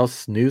anybody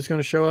else new is going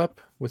to show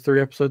up with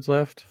 3 episodes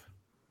left,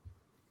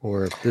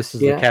 or if this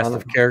is the cast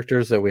of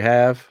characters that we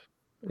have.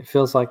 It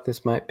feels like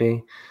this might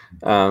be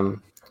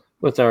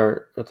with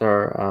our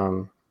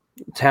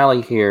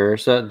tally here.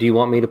 So, do you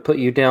want me to put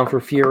you down for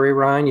Fury,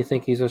 Ryan? You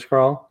think he's a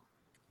Skrull?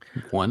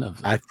 One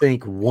of them. I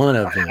think one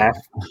of them.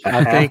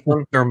 I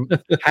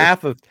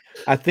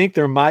think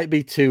there might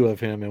be 2 of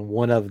him, and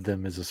one of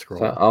them is a Skrull.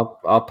 So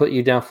I'll put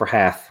you down for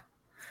half.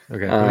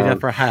 Okay, put me down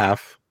for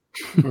half.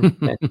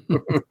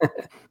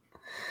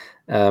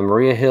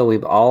 Maria Hill,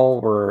 we've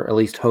all were at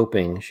least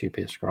hoping she'd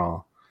be a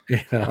Skrull.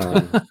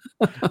 Yeah.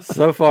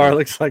 So far, it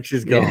looks like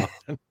she's gone.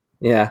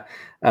 Yeah.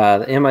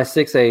 The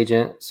MI6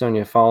 agent,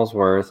 Sonia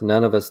Fallsworth,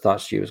 none of us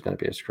thought she was going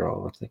to be a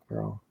Skrull. I think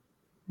we're all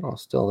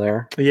still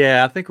there.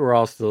 Yeah, I think we're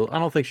all still. I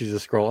don't think she's a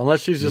Skrull,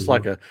 unless she's just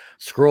like a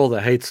Skrull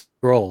that hates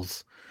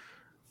Skrulls.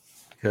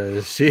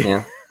 Because she.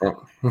 Yeah.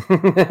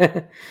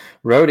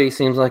 Rhodey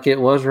seems like it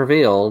was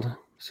revealed.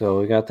 So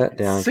we got that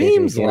down.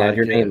 Seems you can't like add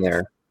your name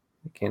there.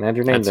 You can't add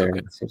your name there.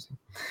 Okay.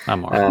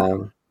 I'm all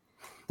right.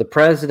 The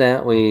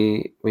president,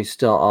 we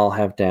still all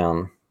have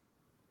down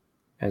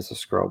as a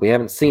Skrull. We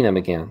haven't seen him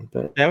again,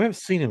 but yeah, we haven't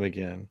seen him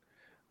again.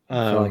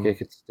 I feel like it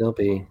could still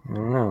be. I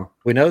don't know.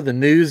 We know the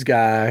news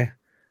guy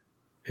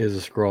is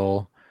a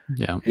Skrull.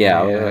 Yeah.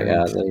 Yeah.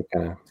 They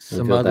kind of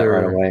some other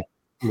right away.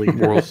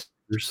 World.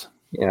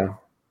 Yeah.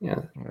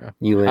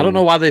 I don't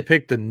know why they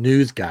picked the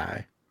news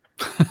guy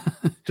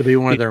to be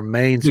one of their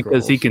main Skrulls.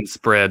 Because he can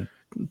spread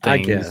things, I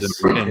guess.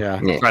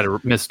 and try to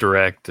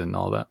misdirect and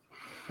all that.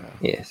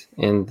 Yes,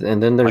 and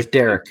then there's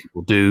Derek.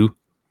 Will do.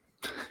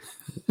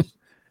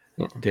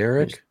 Yeah.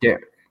 Derek.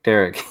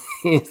 Derek.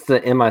 He's the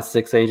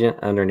MI6 agent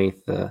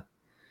underneath the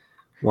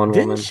one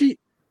woman. She?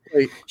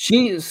 Wait.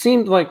 She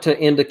seemed like to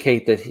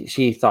indicate that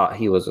she thought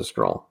he was a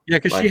Skrull. Yeah,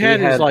 because she had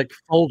his like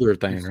folder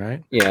thing,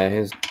 right?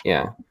 Yeah.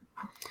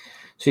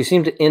 She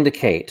seemed to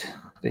indicate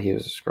that he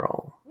was a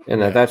Skrull, and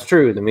that's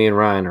true. That me and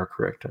Ryan are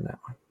correct on that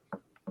one.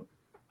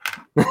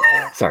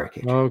 Sorry,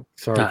 Katrin. Oh,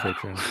 sorry,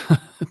 Katrin.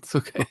 It's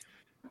okay.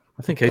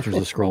 I think Katrin's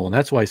a Skrull, and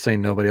that's why he's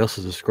saying nobody else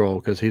is a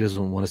Skrull, because he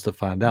doesn't want us to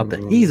find out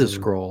that he's a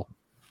Skrull.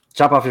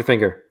 Chop off your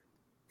finger.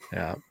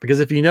 Yeah,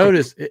 because if you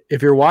notice,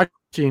 if you're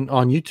watching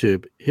on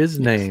YouTube, his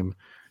name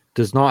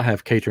does not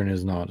have Katrin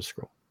is not a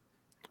Skrull.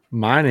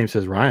 My name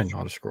says Ryan,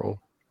 not a Skrull.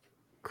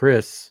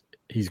 Chris,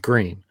 he's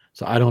green,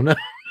 so I don't know.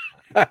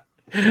 I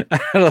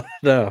don't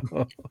know.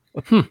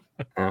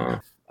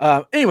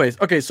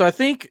 Anyways, okay, so I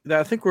think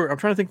I'm trying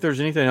to think if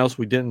there's anything else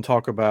we didn't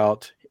talk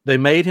about. They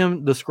made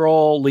him, the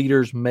Skrull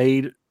leaders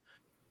made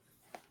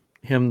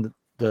him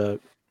I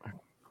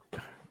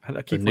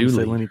keep wanting to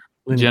say Lenny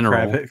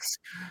general.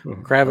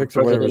 Kravitz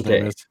or whatever his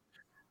name is,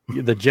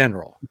 the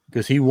general,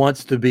 because he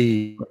wants to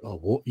be a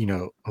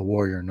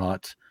warrior,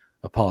 not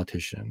a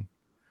politician.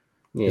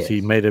 Because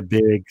he made a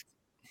big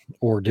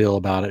ordeal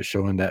about it,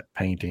 showing that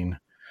painting.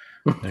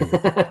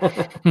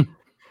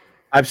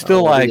 I'm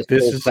still like,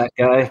 this is that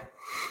guy.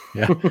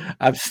 Yeah,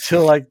 I'm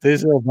still like,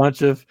 these are a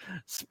bunch of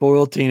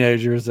spoiled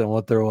teenagers that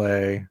want their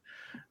way,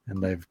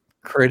 and they've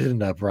created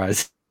an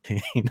uprising.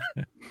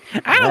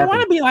 I don't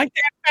want to be like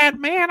that fat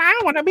man.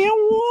 I want to be a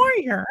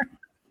warrior.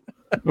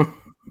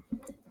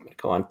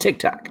 Go on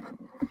TikTok.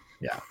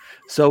 Yeah.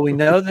 So we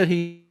know that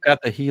he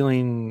got the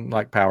healing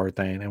like power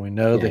thing, and we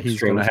know that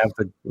he's going to have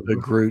the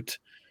Groot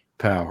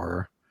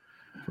power.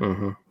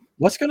 Mm-hmm.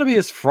 What's going to be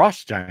his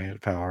frost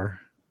giant power?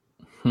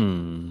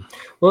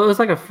 Well, it was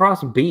like a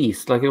frost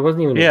beast. Like it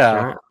wasn't even a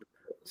giant.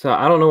 So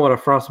I don't know what a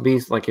frost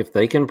beast, like if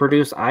they can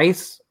produce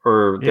ice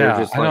or they're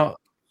just like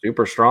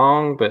super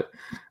strong. But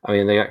I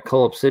mean, they got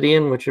coal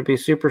obsidian, which would be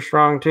super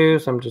strong too.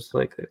 So I'm just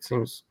like, it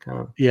seems kind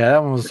of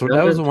that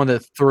was the one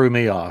that threw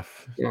me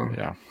off.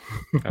 Yeah.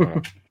 I don't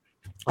know.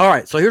 All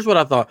right, so here's what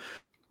I thought.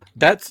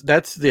 That's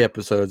the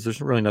episodes.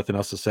 There's really nothing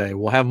else to say.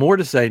 We'll have more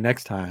to say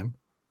next time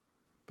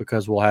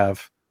because we'll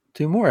have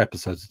 2 more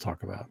episodes to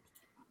talk about.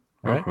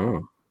 All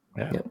right.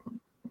 Yeah. Yep.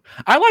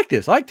 I like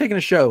this. I like taking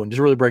a show and just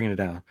really breaking it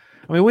down.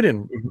 I mean, we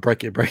didn't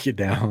break it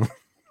down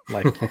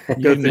like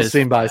go through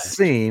scene by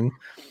scene,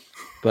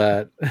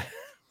 but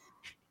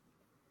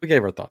we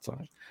gave our thoughts on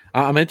it.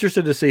 I'm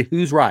interested to see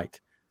who's right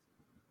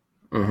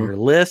on your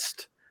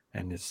list,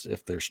 and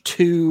if there's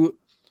 2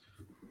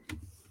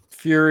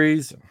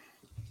 Furies.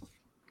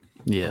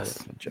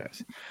 Yes.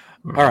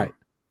 All right.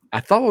 I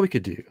thought what we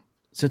could do,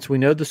 since we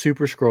know the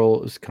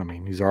Super-Skrull is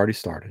coming, he's already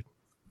started.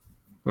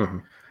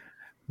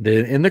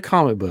 Then in the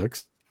comic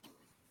books,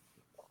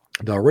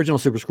 the original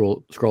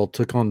Super-Skrull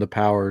took on the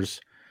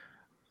powers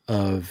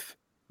of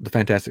the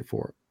Fantastic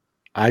Four.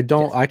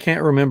 I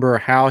can't remember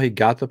how he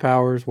got the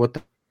powers, what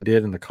they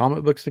did in the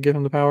comic books to give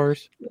him the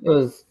powers. It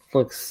was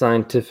like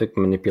scientific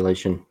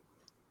manipulation.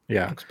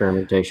 Yeah.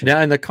 Experimentation.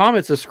 Now in the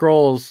comics of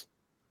Skrulls,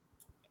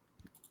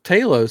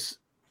 Talos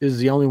is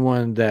the only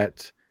one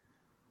that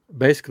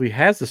basically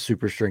has the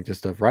super strength and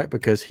stuff, right?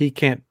 Because he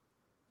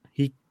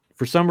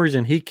for some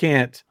reason he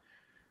can't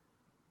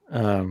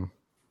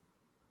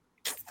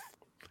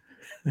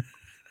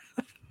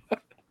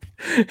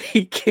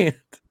he can't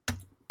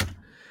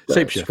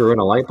shapeshift. Screw in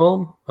a light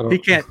bulb? He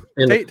can't.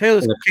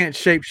 Talos can't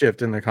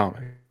shapeshift in the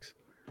comics.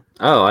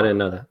 Oh, I didn't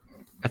know that.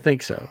 I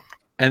think so.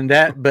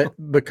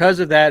 But because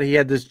of that, he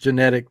had this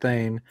genetic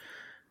thing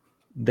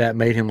that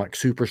made him like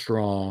super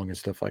strong and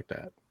stuff like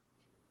that.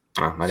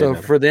 Oh, so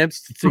for the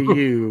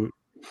MCU,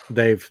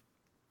 they've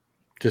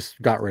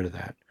just got rid of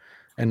that,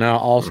 and now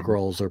all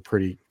Skrulls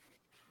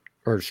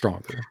are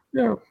stronger.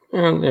 Yeah,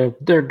 and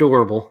they're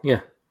adorable.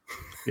 Yeah,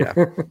 yeah,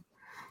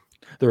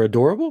 they're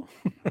adorable.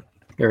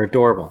 They're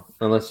adorable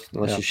unless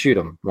you shoot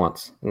them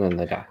once and then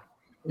they die.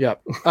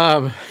 Yep.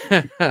 All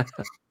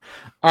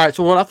right.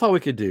 So what I thought we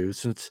could do,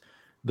 since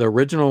the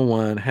original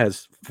one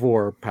has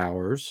 4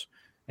 powers,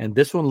 and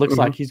this one looks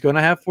like he's going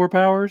to have 4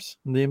 powers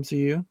in the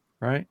MCU,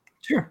 right?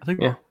 Sure. I think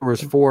there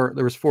was 4.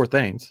 There was 4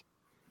 things.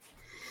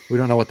 We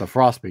don't know what the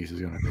frost piece is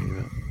going to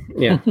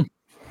be. Yeah.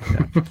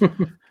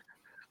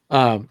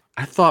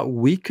 I thought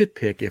we could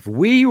pick, if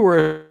we were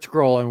a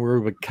Skrull and we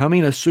were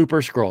becoming a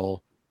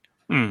Super-Skrull,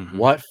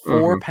 what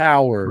 4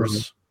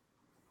 powers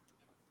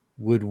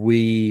would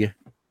we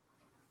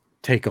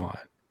take on?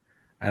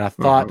 And I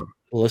thought the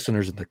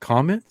listeners in the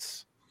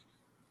comments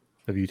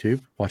of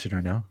YouTube, watching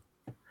right now,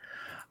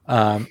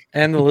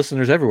 and the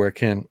listeners everywhere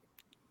can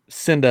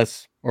send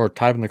us or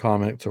type in the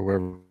comments or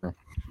wherever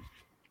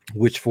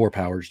which 4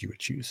 powers you would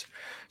choose.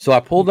 So I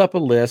pulled up a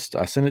list.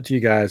 I sent it to you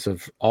guys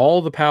of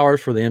all the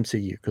powers for the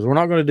MCU, because we're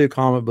not going to do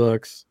comic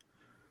books.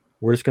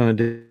 We're just going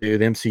to do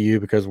the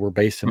MCU because we're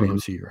based in the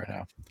MCU right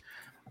now.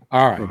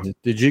 All right.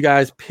 Did you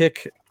guys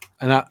pick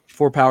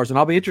 4 powers? And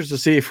I'll be interested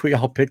to see if we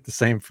all pick the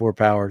same 4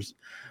 powers,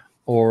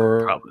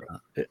 or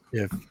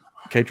if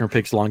Katrin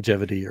picks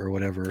longevity or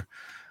whatever.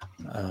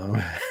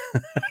 Well,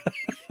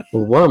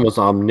 one was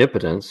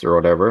omnipotence or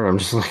whatever. I'm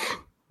just like,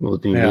 well,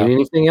 do you need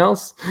anything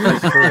else?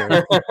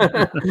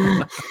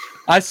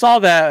 I saw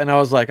that and I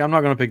was like, I'm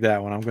not going to pick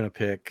that one. I'm going to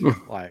pick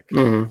like,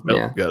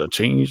 gotta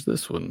change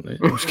this one.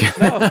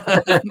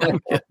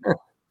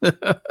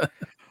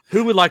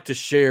 Who would like to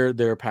share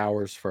their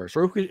powers first,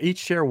 or if we could each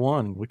share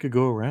one? We could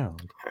go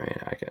around.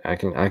 I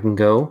can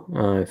go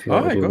if you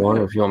want to do one.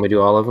 If you want me to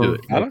do all of them,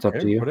 it's up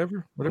to you. Whatever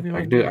you want.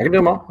 I can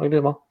do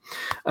them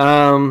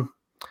all.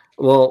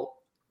 Well,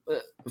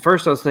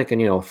 first I was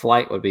thinking,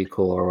 flight would be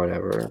cool or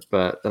whatever,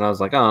 but then I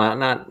was like, oh,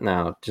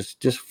 not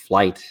just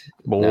flight.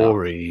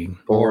 Boring. No.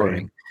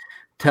 Boring.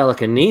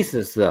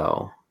 Telekinesis,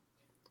 though,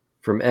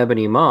 from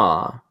Ebony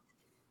Maw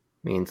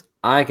means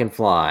I can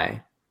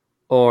fly,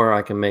 or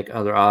I can make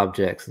other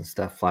objects and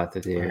stuff fly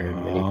through the air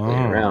and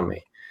manipulate around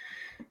me.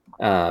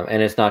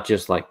 And it's not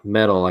just like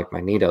metal like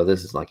Magneto.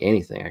 This is like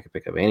anything. I can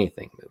pick up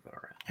anything, move it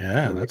around.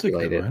 Yeah, that's a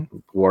good one.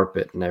 Warp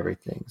it and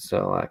everything.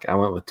 So like I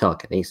went with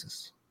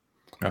telekinesis.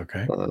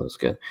 Okay. So that was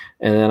good.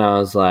 And then I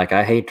was like,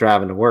 I hate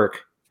driving to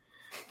work.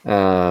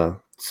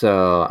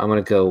 So I'm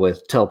going to go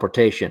with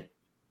teleportation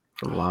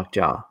from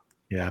Lockjaw.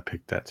 Yeah, I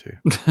picked that too.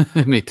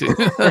 Me too.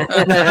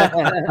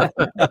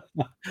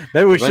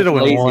 Maybe we should have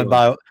went one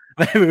by.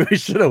 Maybe we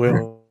should have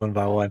went one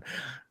by one.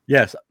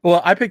 Yes.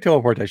 Well, I picked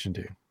teleportation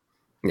too.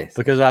 Yes.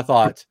 Because I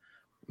thought,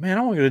 man,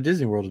 I want to go to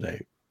Disney World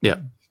today. Yeah.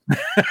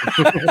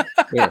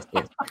 yes.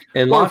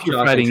 And if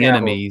you're fighting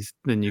enemies,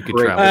 then you could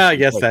travel. I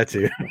guess that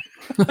too.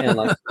 And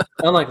like,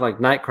 unlike like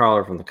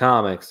Nightcrawler from the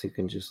comics, who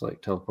can just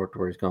like teleport to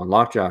where he's going,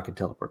 Lockjaw can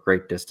teleport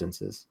great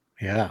distances.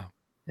 Yeah.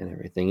 And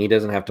everything. He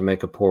doesn't have to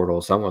make a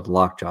portal. So I went with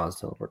Lockjaw's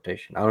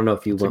teleportation. I don't know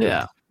if you went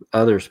with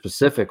other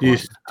specific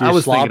ones. I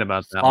was thinking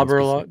about that. Slobber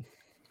a lot.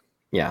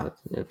 Yeah,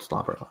 it's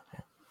slobber a lot.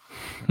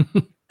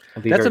 Yeah.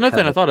 That's another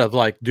thing I thought of.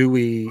 Like, do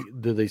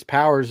these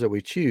powers that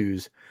we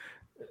choose,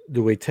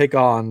 do we take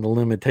on the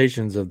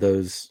limitations of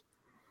those?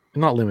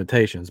 Not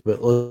limitations,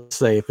 but let's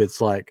say if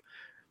it's like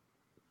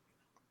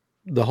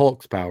the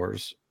Hulk's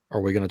powers,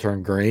 are we going to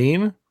turn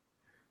green?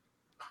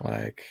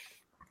 Like,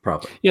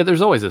 probably. Yeah,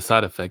 there's always a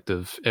side effect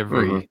of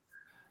every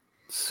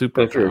super.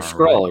 But if you're a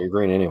Skrull, you're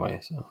green anyway,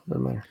 so it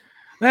doesn't matter.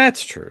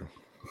 That's true.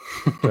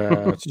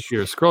 If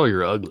you're a Skrull,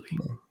 you're ugly.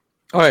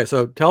 Okay,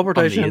 so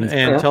teleportation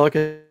and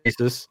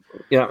telekinesis.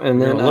 Yeah, and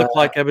then look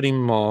like Ebony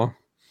Maw.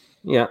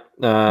 Yeah,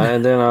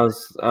 and then I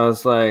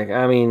was like,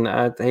 I mean,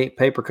 I hate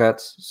paper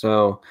cuts,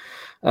 so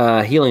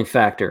healing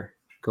factor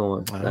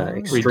going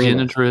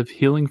regenerative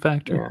healing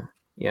factor.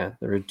 Yeah,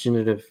 the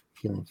regenerative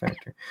healing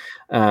factor.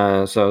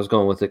 So I was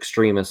going with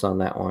extremis on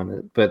that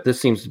one, but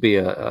this seems to be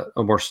a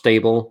more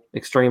stable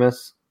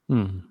extremis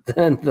than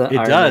the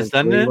it does,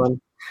 doesn't it? One.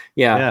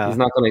 Yeah, he's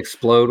not going to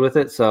explode with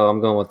it, so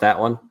I'm going with that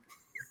one.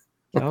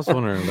 I was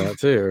wondering that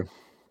too.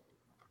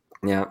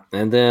 Yeah,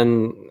 and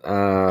then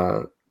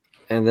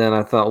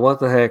I thought,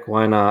 what the heck?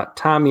 Why not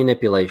time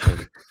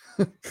manipulation?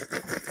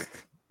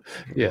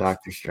 Yes.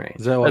 Doctor Strange.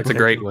 Is that what That's a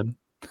great one.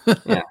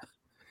 Yeah.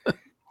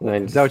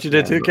 Is that what you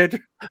did too, Cater?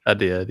 I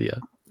did, yeah.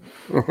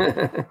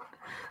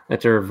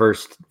 That's a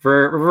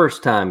reverse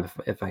time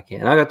if I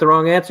can. I got the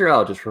wrong answer.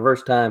 I'll just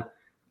reverse time.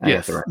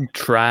 Yes,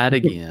 try it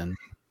again.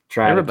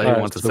 Everybody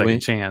again. wants a second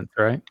chance,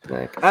 right?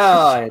 Like,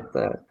 I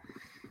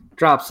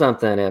dropped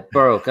something. It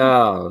broke.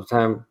 Oh,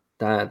 time.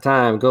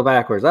 Go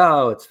backwards.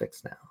 Oh, it's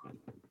fixed now.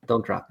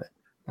 Don't drop it.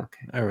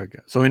 Okay. There we go.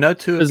 So we know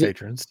two of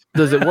patrons.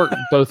 Does it work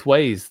both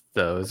ways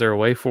though? Is there a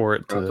way for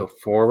it to go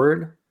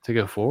forward? To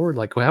go forward?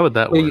 Like, how would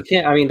that work? Well, you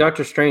can't. I mean,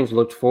 Doctor Strange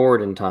looked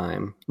forward in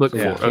time. Look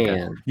forward.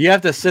 Okay. You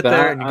have to sit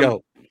there and you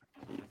go.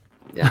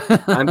 Yeah,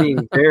 I'm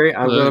going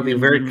to be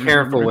very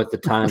careful with the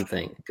time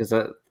thing because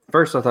at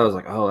first I thought I was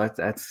like, oh,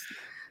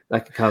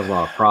 that could cause a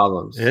lot of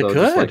problems. It could.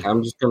 Just like,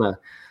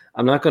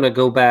 I'm not gonna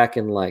go back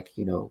and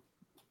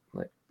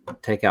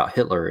take out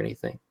Hitler or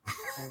anything.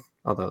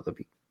 Although that'd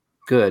be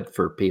good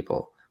for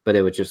people, but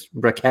it would just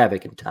wreak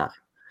havoc in time.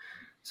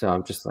 So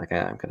I'm just like,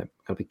 I'm gonna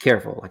be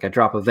careful. Like I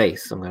drop a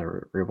vase, I'm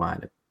gonna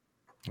rewind it.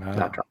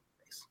 Not drop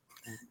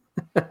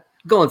a vase.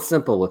 Going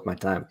simple with my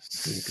time.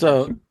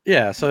 So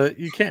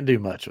you can't do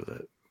much with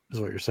it, is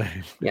what you're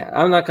saying. Yeah,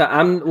 I'm not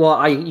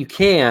gonna. You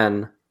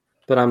can,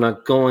 but I'm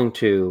not going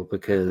to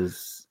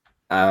because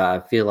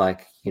I feel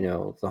like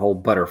the whole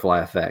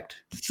butterfly effect.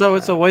 So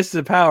it's a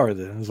wasted power,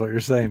 then, is what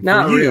you're saying.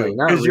 Not really,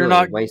 because you're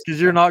not going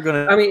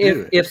to. I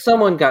mean, if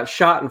someone got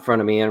shot in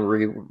front of me and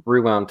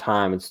rewound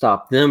time and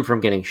stopped them from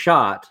getting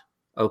shot,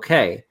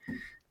 okay.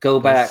 Go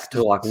back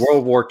to like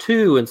World War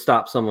II and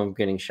stop someone from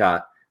getting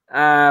shot.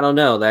 I don't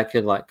know. That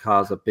could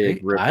cause a big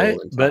ripple.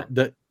 But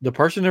the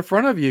person in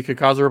front of you could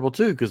cause a ripple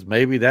too, because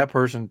maybe that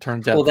person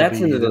turns out to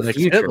be into the the next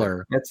future.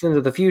 Hitler. That's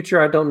into the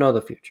future. I don't know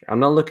the future. I'm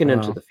not looking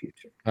into the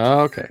future.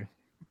 Okay.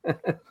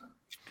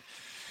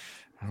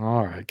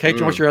 All right,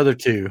 Kate, what's your other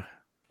two?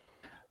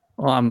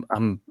 Well,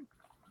 I'm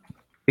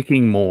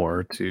picking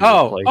more to.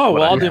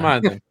 I'll do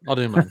mine then.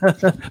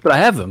 But I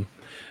have them,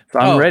 so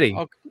I'm ready.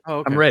 Okay.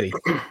 I'm ready.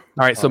 All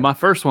right. So my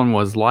first one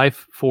was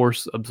life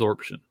force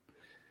absorption.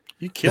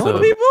 You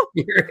killing people?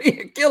 You're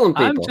killing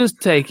people. I'm just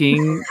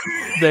taking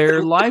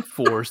their life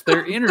force,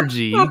 their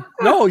energy.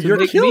 No,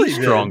 you're killing me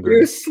stronger.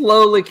 You're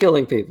slowly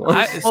killing people.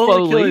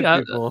 Slowly.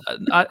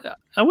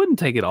 I wouldn't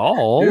take it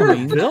all. You're a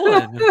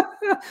villain.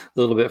 A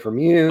little bit from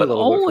you, but a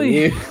little bit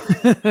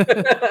from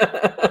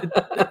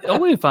you.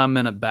 Only if I'm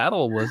in a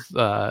battle with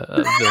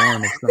a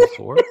villain of some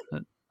sort.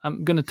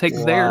 I'm going to take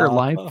their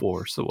life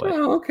force away.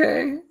 Oh,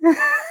 okay.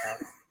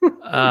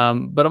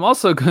 But I'm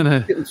also going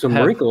to some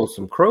wrinkles,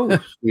 some crows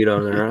feet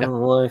on there.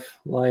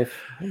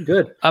 Life.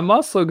 Good. I'm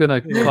also going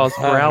to cause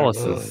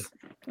paralysis.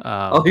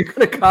 You're going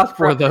to cause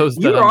for those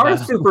that you are a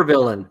super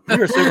villain.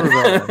 You're a super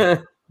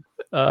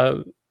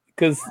villain.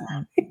 Because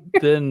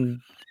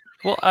then,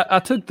 I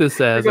took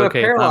this as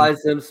okay.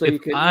 Paralyze them so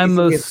if I'm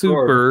a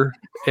super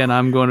and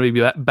I'm going to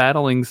be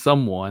battling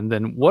someone,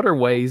 then what are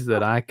ways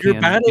that I can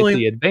get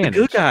the advantage?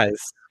 Good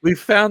guys, we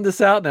found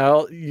this out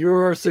now.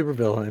 You're a super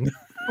villain.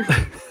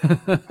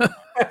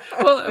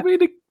 Well, I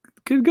mean, it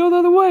could go the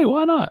other way.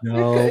 Why not?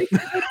 No.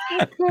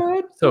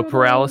 So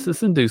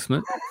paralysis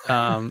inducement,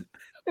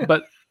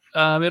 but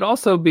it'd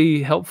also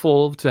be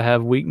helpful to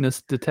have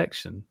weakness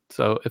detection.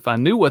 So if I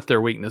knew what their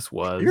weakness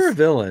was, you're a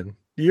villain.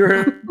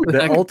 You're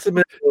the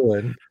ultimate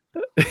villain.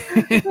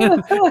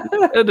 And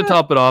to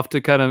top it off,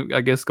 to kind of,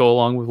 I guess, go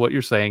along with what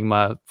you're saying,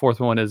 my fourth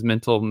one is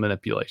mental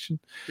manipulation.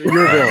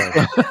 You're a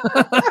villain.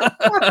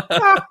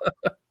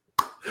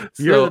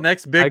 You're the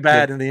next big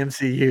bad in the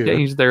MCU.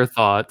 Change their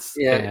thoughts.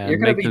 Yeah, you're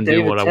going to be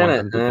David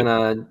Tennant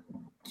and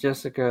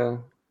Jessica.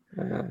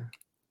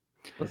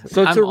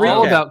 So I'm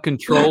all about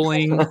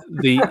controlling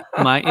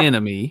my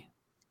enemy.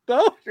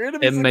 No, your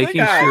enemy's and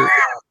making sure.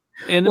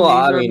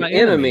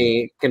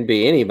 Enemy can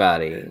be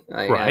anybody.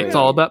 Right. It's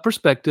all about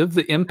perspective.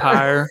 The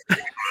Empire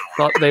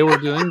thought they were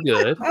doing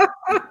good.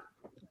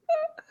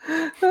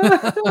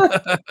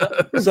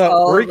 So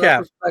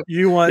recap.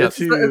 You want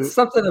to? It's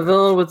something a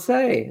villain would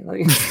say.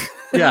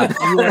 Yeah.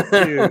 You want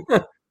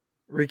to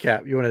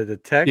recap. You want to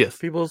detect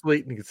people's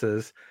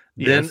weaknesses,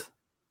 then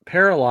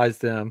paralyze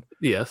them.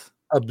 Yes.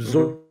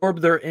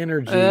 Absorb their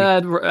energy,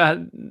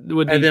 and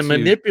then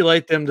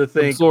manipulate them to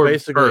think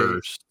basically.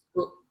 First.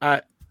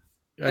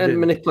 And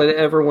manipulate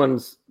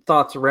everyone's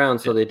thoughts around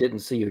so they didn't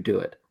see you do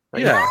it.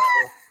 Yeah.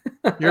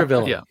 You're a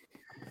villain. Yeah.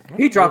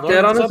 He dropped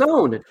that on his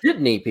own,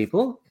 didn't he,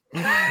 people?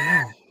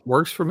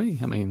 Works for me.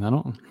 I mean, I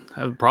don't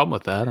have a problem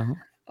with that.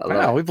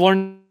 Wow, we've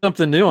learned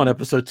something new on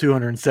episode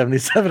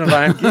 277 of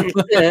I'm Geek.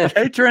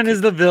 Patron is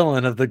the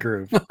villain of the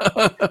group.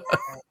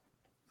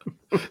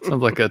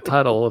 Sounds like a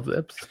title of the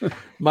episode.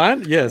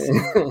 Mine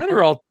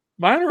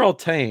are all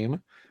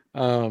tame.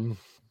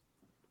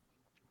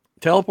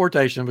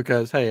 Teleportation,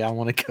 because hey, I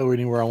want to go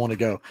anywhere I want to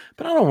go,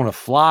 but I don't want to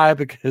fly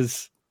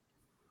because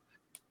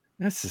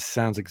that just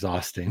sounds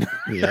exhausting.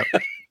 Yep.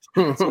 So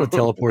I'm gonna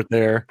teleport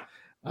there.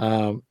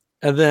 And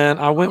then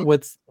I went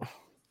with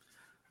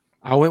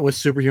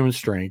superhuman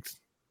strength,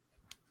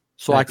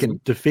 so I can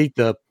defeat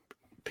the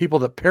people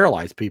that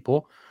paralyze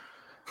people.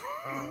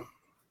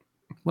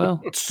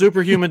 Well,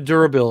 superhuman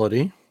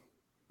durability,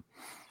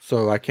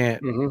 so I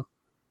can't Mhm.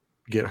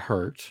 get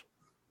hurt.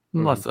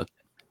 unless I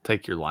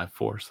take your life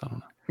force, I don't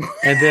know.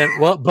 And then,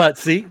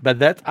 but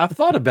that's I've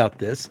thought about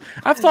this.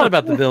 I've thought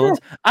about the villains.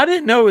 I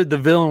didn't know the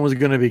villain was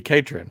going to be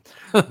Katrin,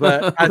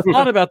 but I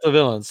thought about the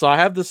villains. So I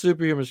have the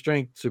superhuman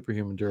strength,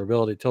 superhuman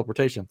durability,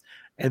 teleportation,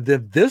 and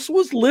then this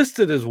was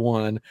listed as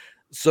one.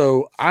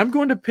 So I'm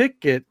going to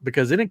pick it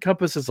because it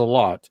encompasses a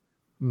lot.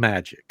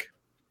 Magic.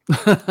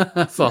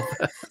 I saw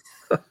that.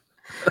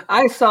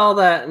 I saw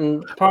that,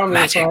 and part of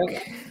me was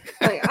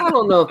like, I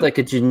don't know if they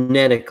could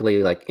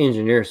genetically like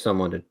engineer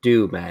someone to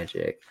do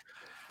magic.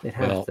 They'd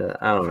have to.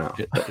 I don't know.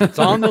 It's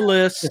on the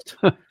list.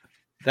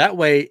 That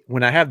way,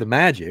 when I have the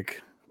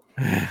magic,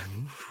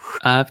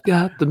 I've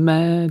got the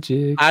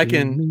magic. I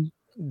can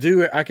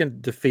do it. I can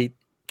defeat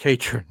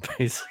Katrin,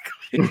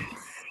 basically.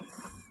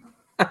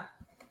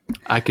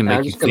 I can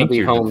make you think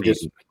you're home defeated.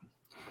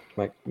 just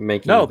like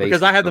making. No,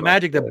 because I have the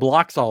magic that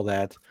blocks all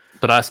that.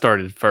 But I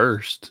started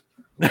first.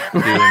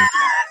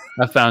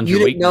 I found You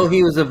your didn't know weakness.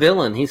 he was a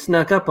villain. He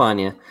snuck up on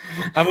you.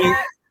 I mean,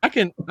 I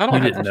don't You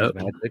have didn't to know.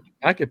 choose magic.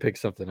 I could pick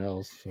something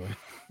else. So.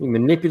 You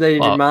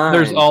manipulated your Well, mind.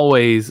 there's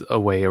always a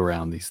way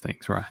around these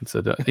things, right?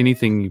 So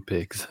anything you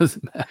pick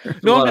doesn't matter.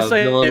 No, What I'm just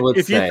a villain saying, would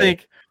if you say.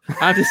 think,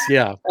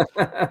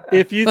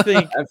 if you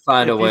think, I'd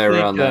find a if you way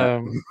around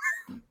think,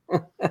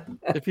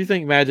 that. if you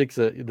think magic's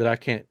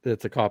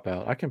that's a cop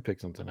out, I can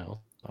pick something else.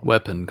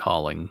 Weapon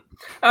calling.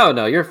 Oh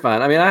no, you're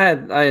fine. I mean, I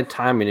had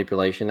time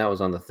manipulation. That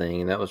was on the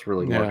thing, and that was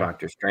really more Yeah.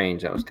 Doctor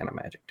Strange. That was kind of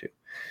magic too.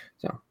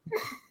 So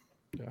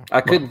Yeah. I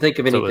couldn't think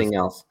of so anything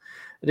else.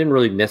 I didn't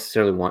really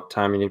necessarily want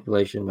time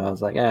manipulation, but I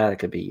was like, that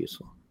could be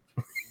useful.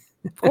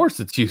 Of course,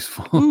 it's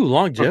useful. Ooh,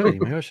 longevity.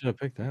 Maybe I should have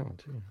picked that one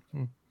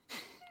too.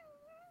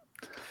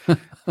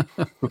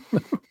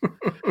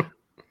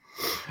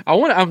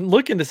 I'm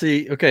looking to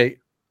see. Okay,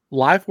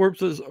 life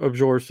warp's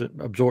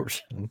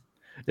absorption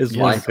is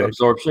one Life pick.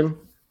 absorption.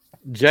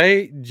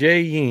 Jay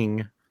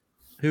Ying,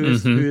 who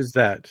is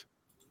that?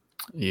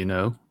 You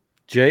know,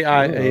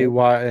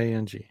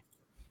 Jiayang.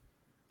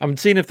 I'm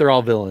seeing if they're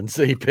all villains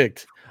that he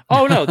picked.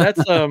 Oh no,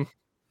 that's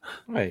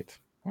wait,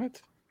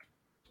 what?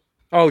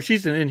 Oh,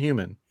 she's an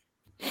Inhuman.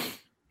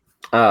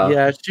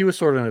 Yeah, she was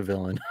sort of a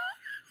villain.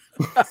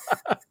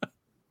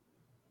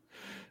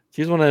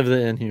 She's one of the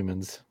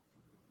Inhumans.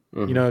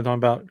 Mhm. You know what I'm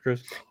talking about,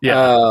 Chris?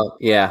 Yeah.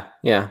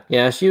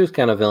 She was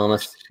kind of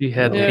villainous. she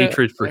had Yeah,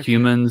 hatred for actually.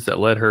 humans that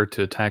led her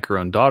to attack her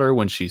own daughter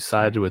when she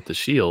sided with the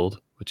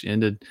Shield, which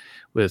ended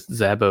with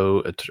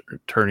Zabo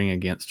turning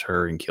against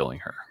her and killing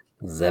her.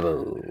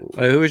 Zebo.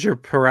 Who is your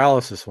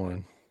paralysis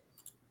one?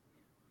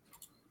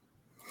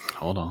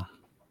 Hold on.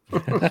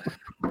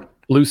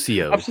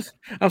 Lucio.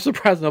 I'm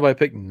surprised nobody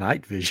picked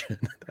Night Vision.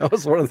 That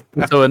was one of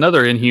the. So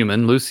another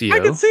Inhuman, I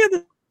Lucio, can see in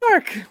the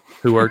dark.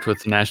 who worked with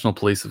the National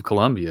Police of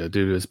Colombia.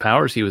 Due to his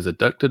powers, he was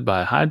abducted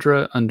by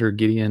Hydra under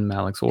Gideon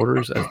Malik's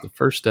orders as the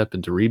first step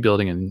into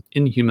rebuilding an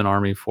Inhuman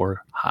army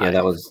for Hive. Yeah,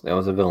 that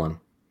was a villain.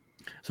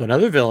 So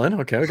another villain.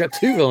 Okay, we got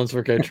two villains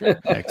for Katrin.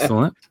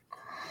 Excellent.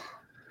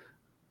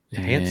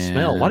 Enhanced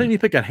smell. Why didn't you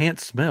pick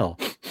enhanced smell?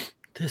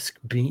 This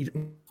meat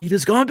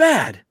is gone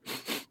bad.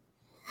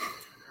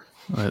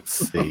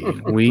 Let's see.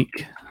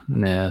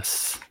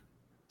 Weakness.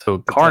 So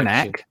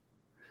Karnak.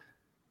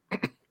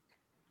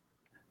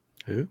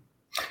 Who?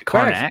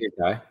 Karnak, a good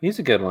guy. He's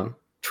a good one.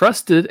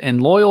 trusted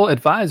and loyal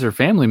advisor,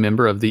 family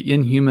member of the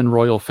Inhuman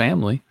royal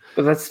family.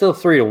 But that's still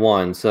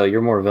 3-1, so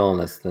you're more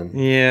villainous than.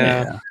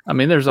 Yeah. I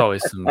mean, there's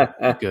always some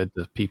good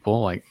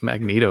people. Like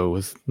Magneto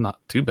was not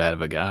too bad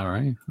of a guy,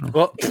 right?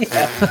 Well, He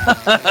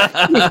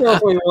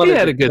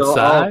had a good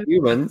side.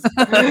 Humans.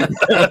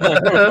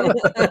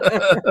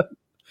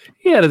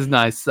 He had his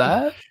nice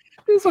side.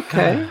 It's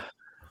okay.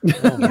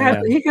 oh,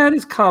 man. He got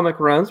his comic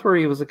runs where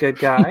he was a good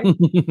guy,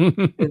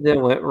 and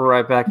then went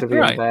right back to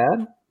being Right.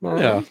 bad.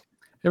 Yeah.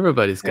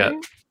 Everybody's got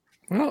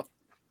Okay.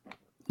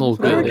 little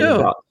There good we in go. them.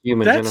 About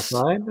human That's-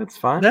 genocide. That's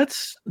fine.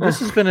 This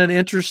has been an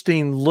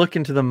interesting look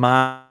into the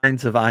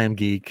minds of I Am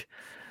Geek.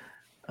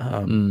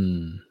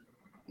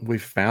 We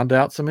found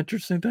out some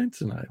interesting things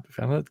tonight. We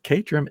found out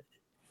Katrin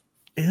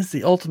is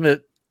the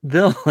ultimate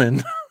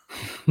villain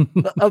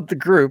of the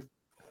group.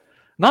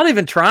 Not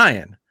even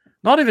trying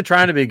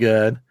to be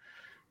good.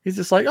 He's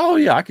just like, oh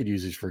yeah, I could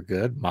use these for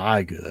good.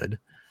 My good.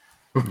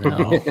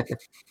 No,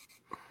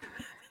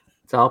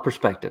 It's all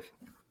perspective.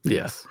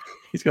 Yes.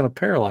 he's going to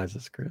paralyze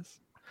us, Chris.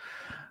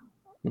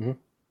 Mhm.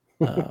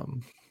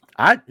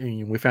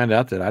 We found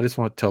out that I just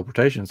want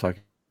teleportation so I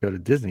can go to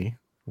Disney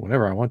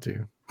whenever I want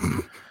to.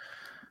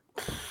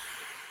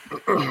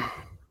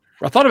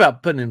 I thought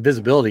about putting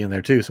invisibility in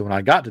there too. So when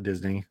I got to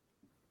Disney,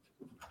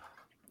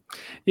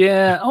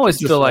 Yeah, I always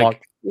just feel like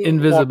walk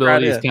invisibility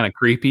right is in. kind of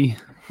creepy.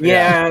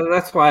 Yeah,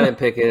 that's why I didn't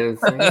pick it.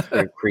 It's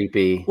very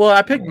creepy. Well,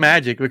 I picked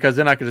magic because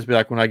then I could just be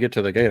like, when I get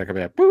to the gate, I could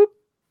be like, boop.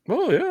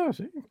 Oh yeah,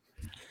 see.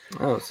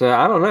 Oh, so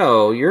I don't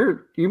know. You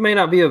may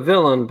not be a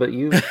villain, but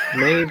you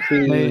may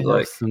be May have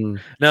like some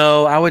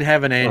No, I would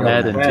have an annual.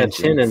 Bad pass. bad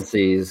intentions.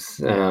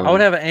 tendencies. I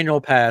would have an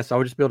annual pass. I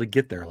would just be able to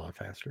get there a lot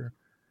faster.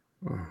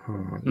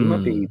 You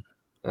might be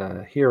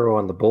hero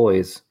on the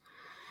boys.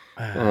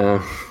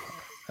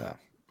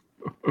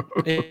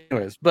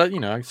 Anyways, but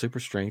super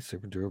strength,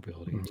 super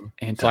durability.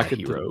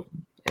 Anti-hero.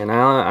 And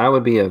I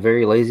would be a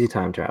very lazy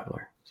time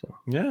traveler. So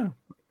yeah,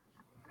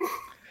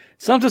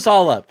 sums us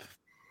all up.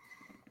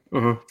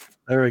 Mm-hmm.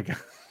 There we go.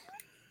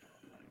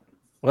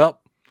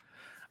 Well,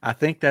 I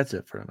think that's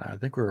it for tonight. I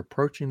think we're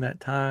approaching that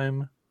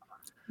time.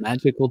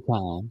 Magical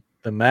time.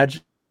 The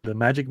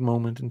magic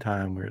moment in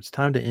time where it's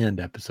time to end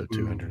episode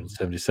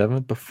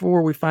 277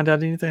 before we find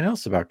out anything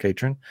else about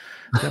Katrin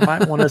that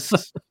might want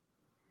us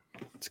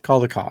to call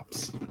the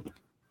cops.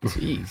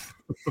 Jeez.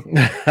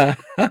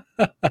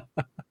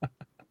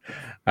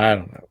 I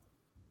don't know.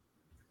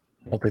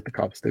 I don't think the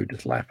cops do,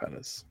 just laugh at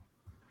us.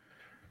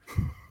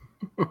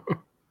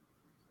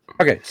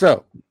 Okay,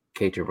 so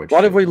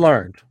what have we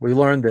learned? We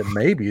learned that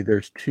maybe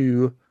there's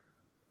two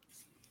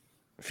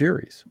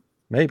Furies.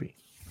 Maybe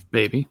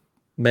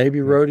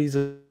Rhodey's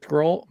a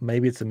Skrull.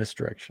 Maybe it's a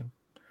misdirection.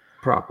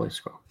 Probably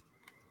Skrull.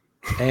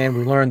 And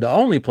we learned the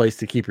only place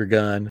to keep your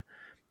gun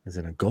is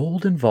in a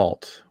golden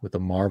vault with a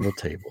marble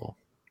table.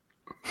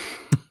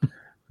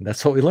 And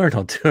that's what we learned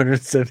on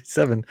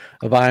 277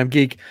 of I Am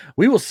Geek.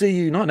 We will see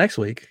you not next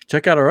week.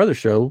 Check out our other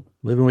show,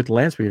 Living with the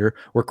Landspeeder,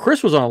 where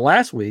Chris was on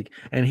last week,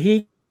 and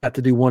he got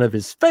to do one of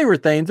his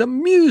favorite things, a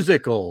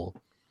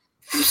musical.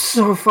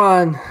 So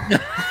fun.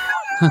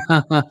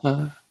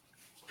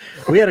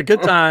 We had a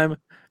good time.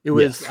 It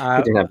was we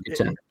did have a good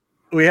time.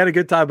 We had a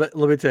good time, but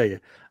let me tell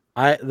you,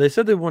 they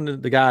said they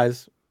wanted, the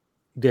guys,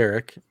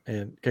 Derek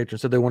and Katrin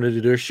said they wanted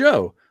to do a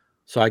show.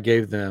 So I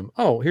gave them,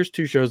 here's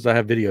two shows that I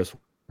have videos for,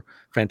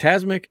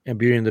 Phantasmic and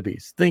Beauty and the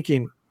Beast,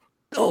 thinking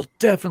they'll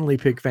definitely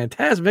pick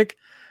Phantasmic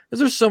because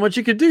there's so much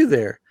you could do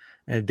there.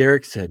 And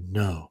Derek said,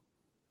 no,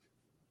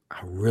 I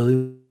really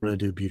want to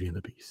do Beauty and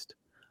the Beast.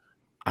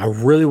 I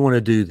really want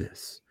to do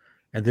this.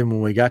 And then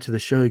when we got to the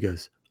show, he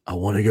goes, I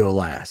want to go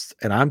last.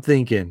 And I'm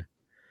thinking,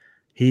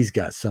 he's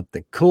got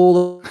something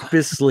cool up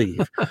his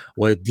sleeve.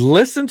 Well,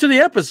 listen to the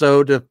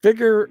episode to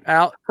figure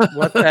out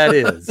what that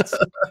is.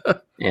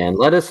 And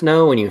let us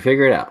know when you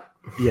figure it out.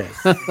 Yes.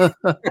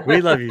 We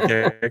love you,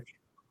 Derek.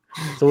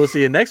 So we'll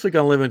see you next week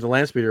on Living with the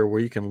Landspeeder, where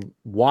you can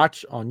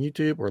watch on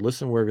YouTube or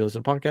listen wherever you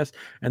listen to podcasts.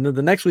 And then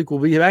the next week we'll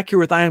be back here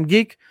with I Am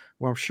Geek,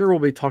 where I'm sure we'll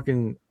be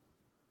talking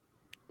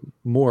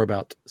more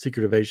about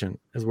Secret Evasion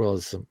as well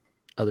as some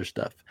other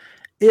stuff.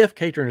 If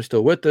Katrin is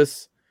still with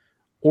us,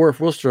 or if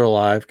we're still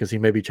alive, because he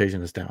may be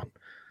chasing us down.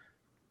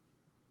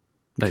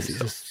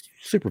 He's a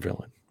super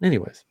villain.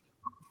 Anyways.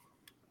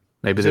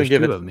 Maybe there's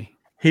two of me.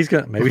 He's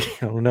going to, maybe,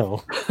 I don't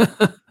know.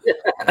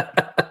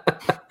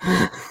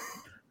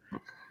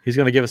 He's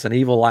going to give us an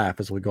evil laugh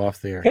as we go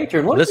off the air.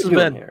 Katrin, what is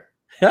doing here?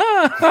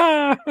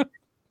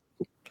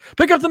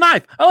 Pick up the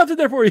knife. I left it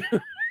there for you.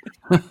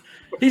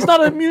 He's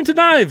not immune to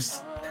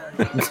knives.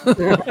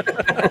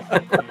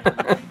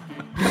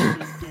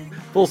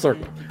 Full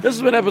circle. This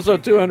has been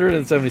episode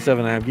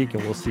 277 I Am Geek,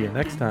 and we'll see you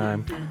next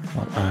time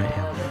on I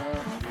Am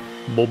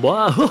Geek.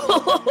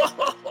 Bye-bye.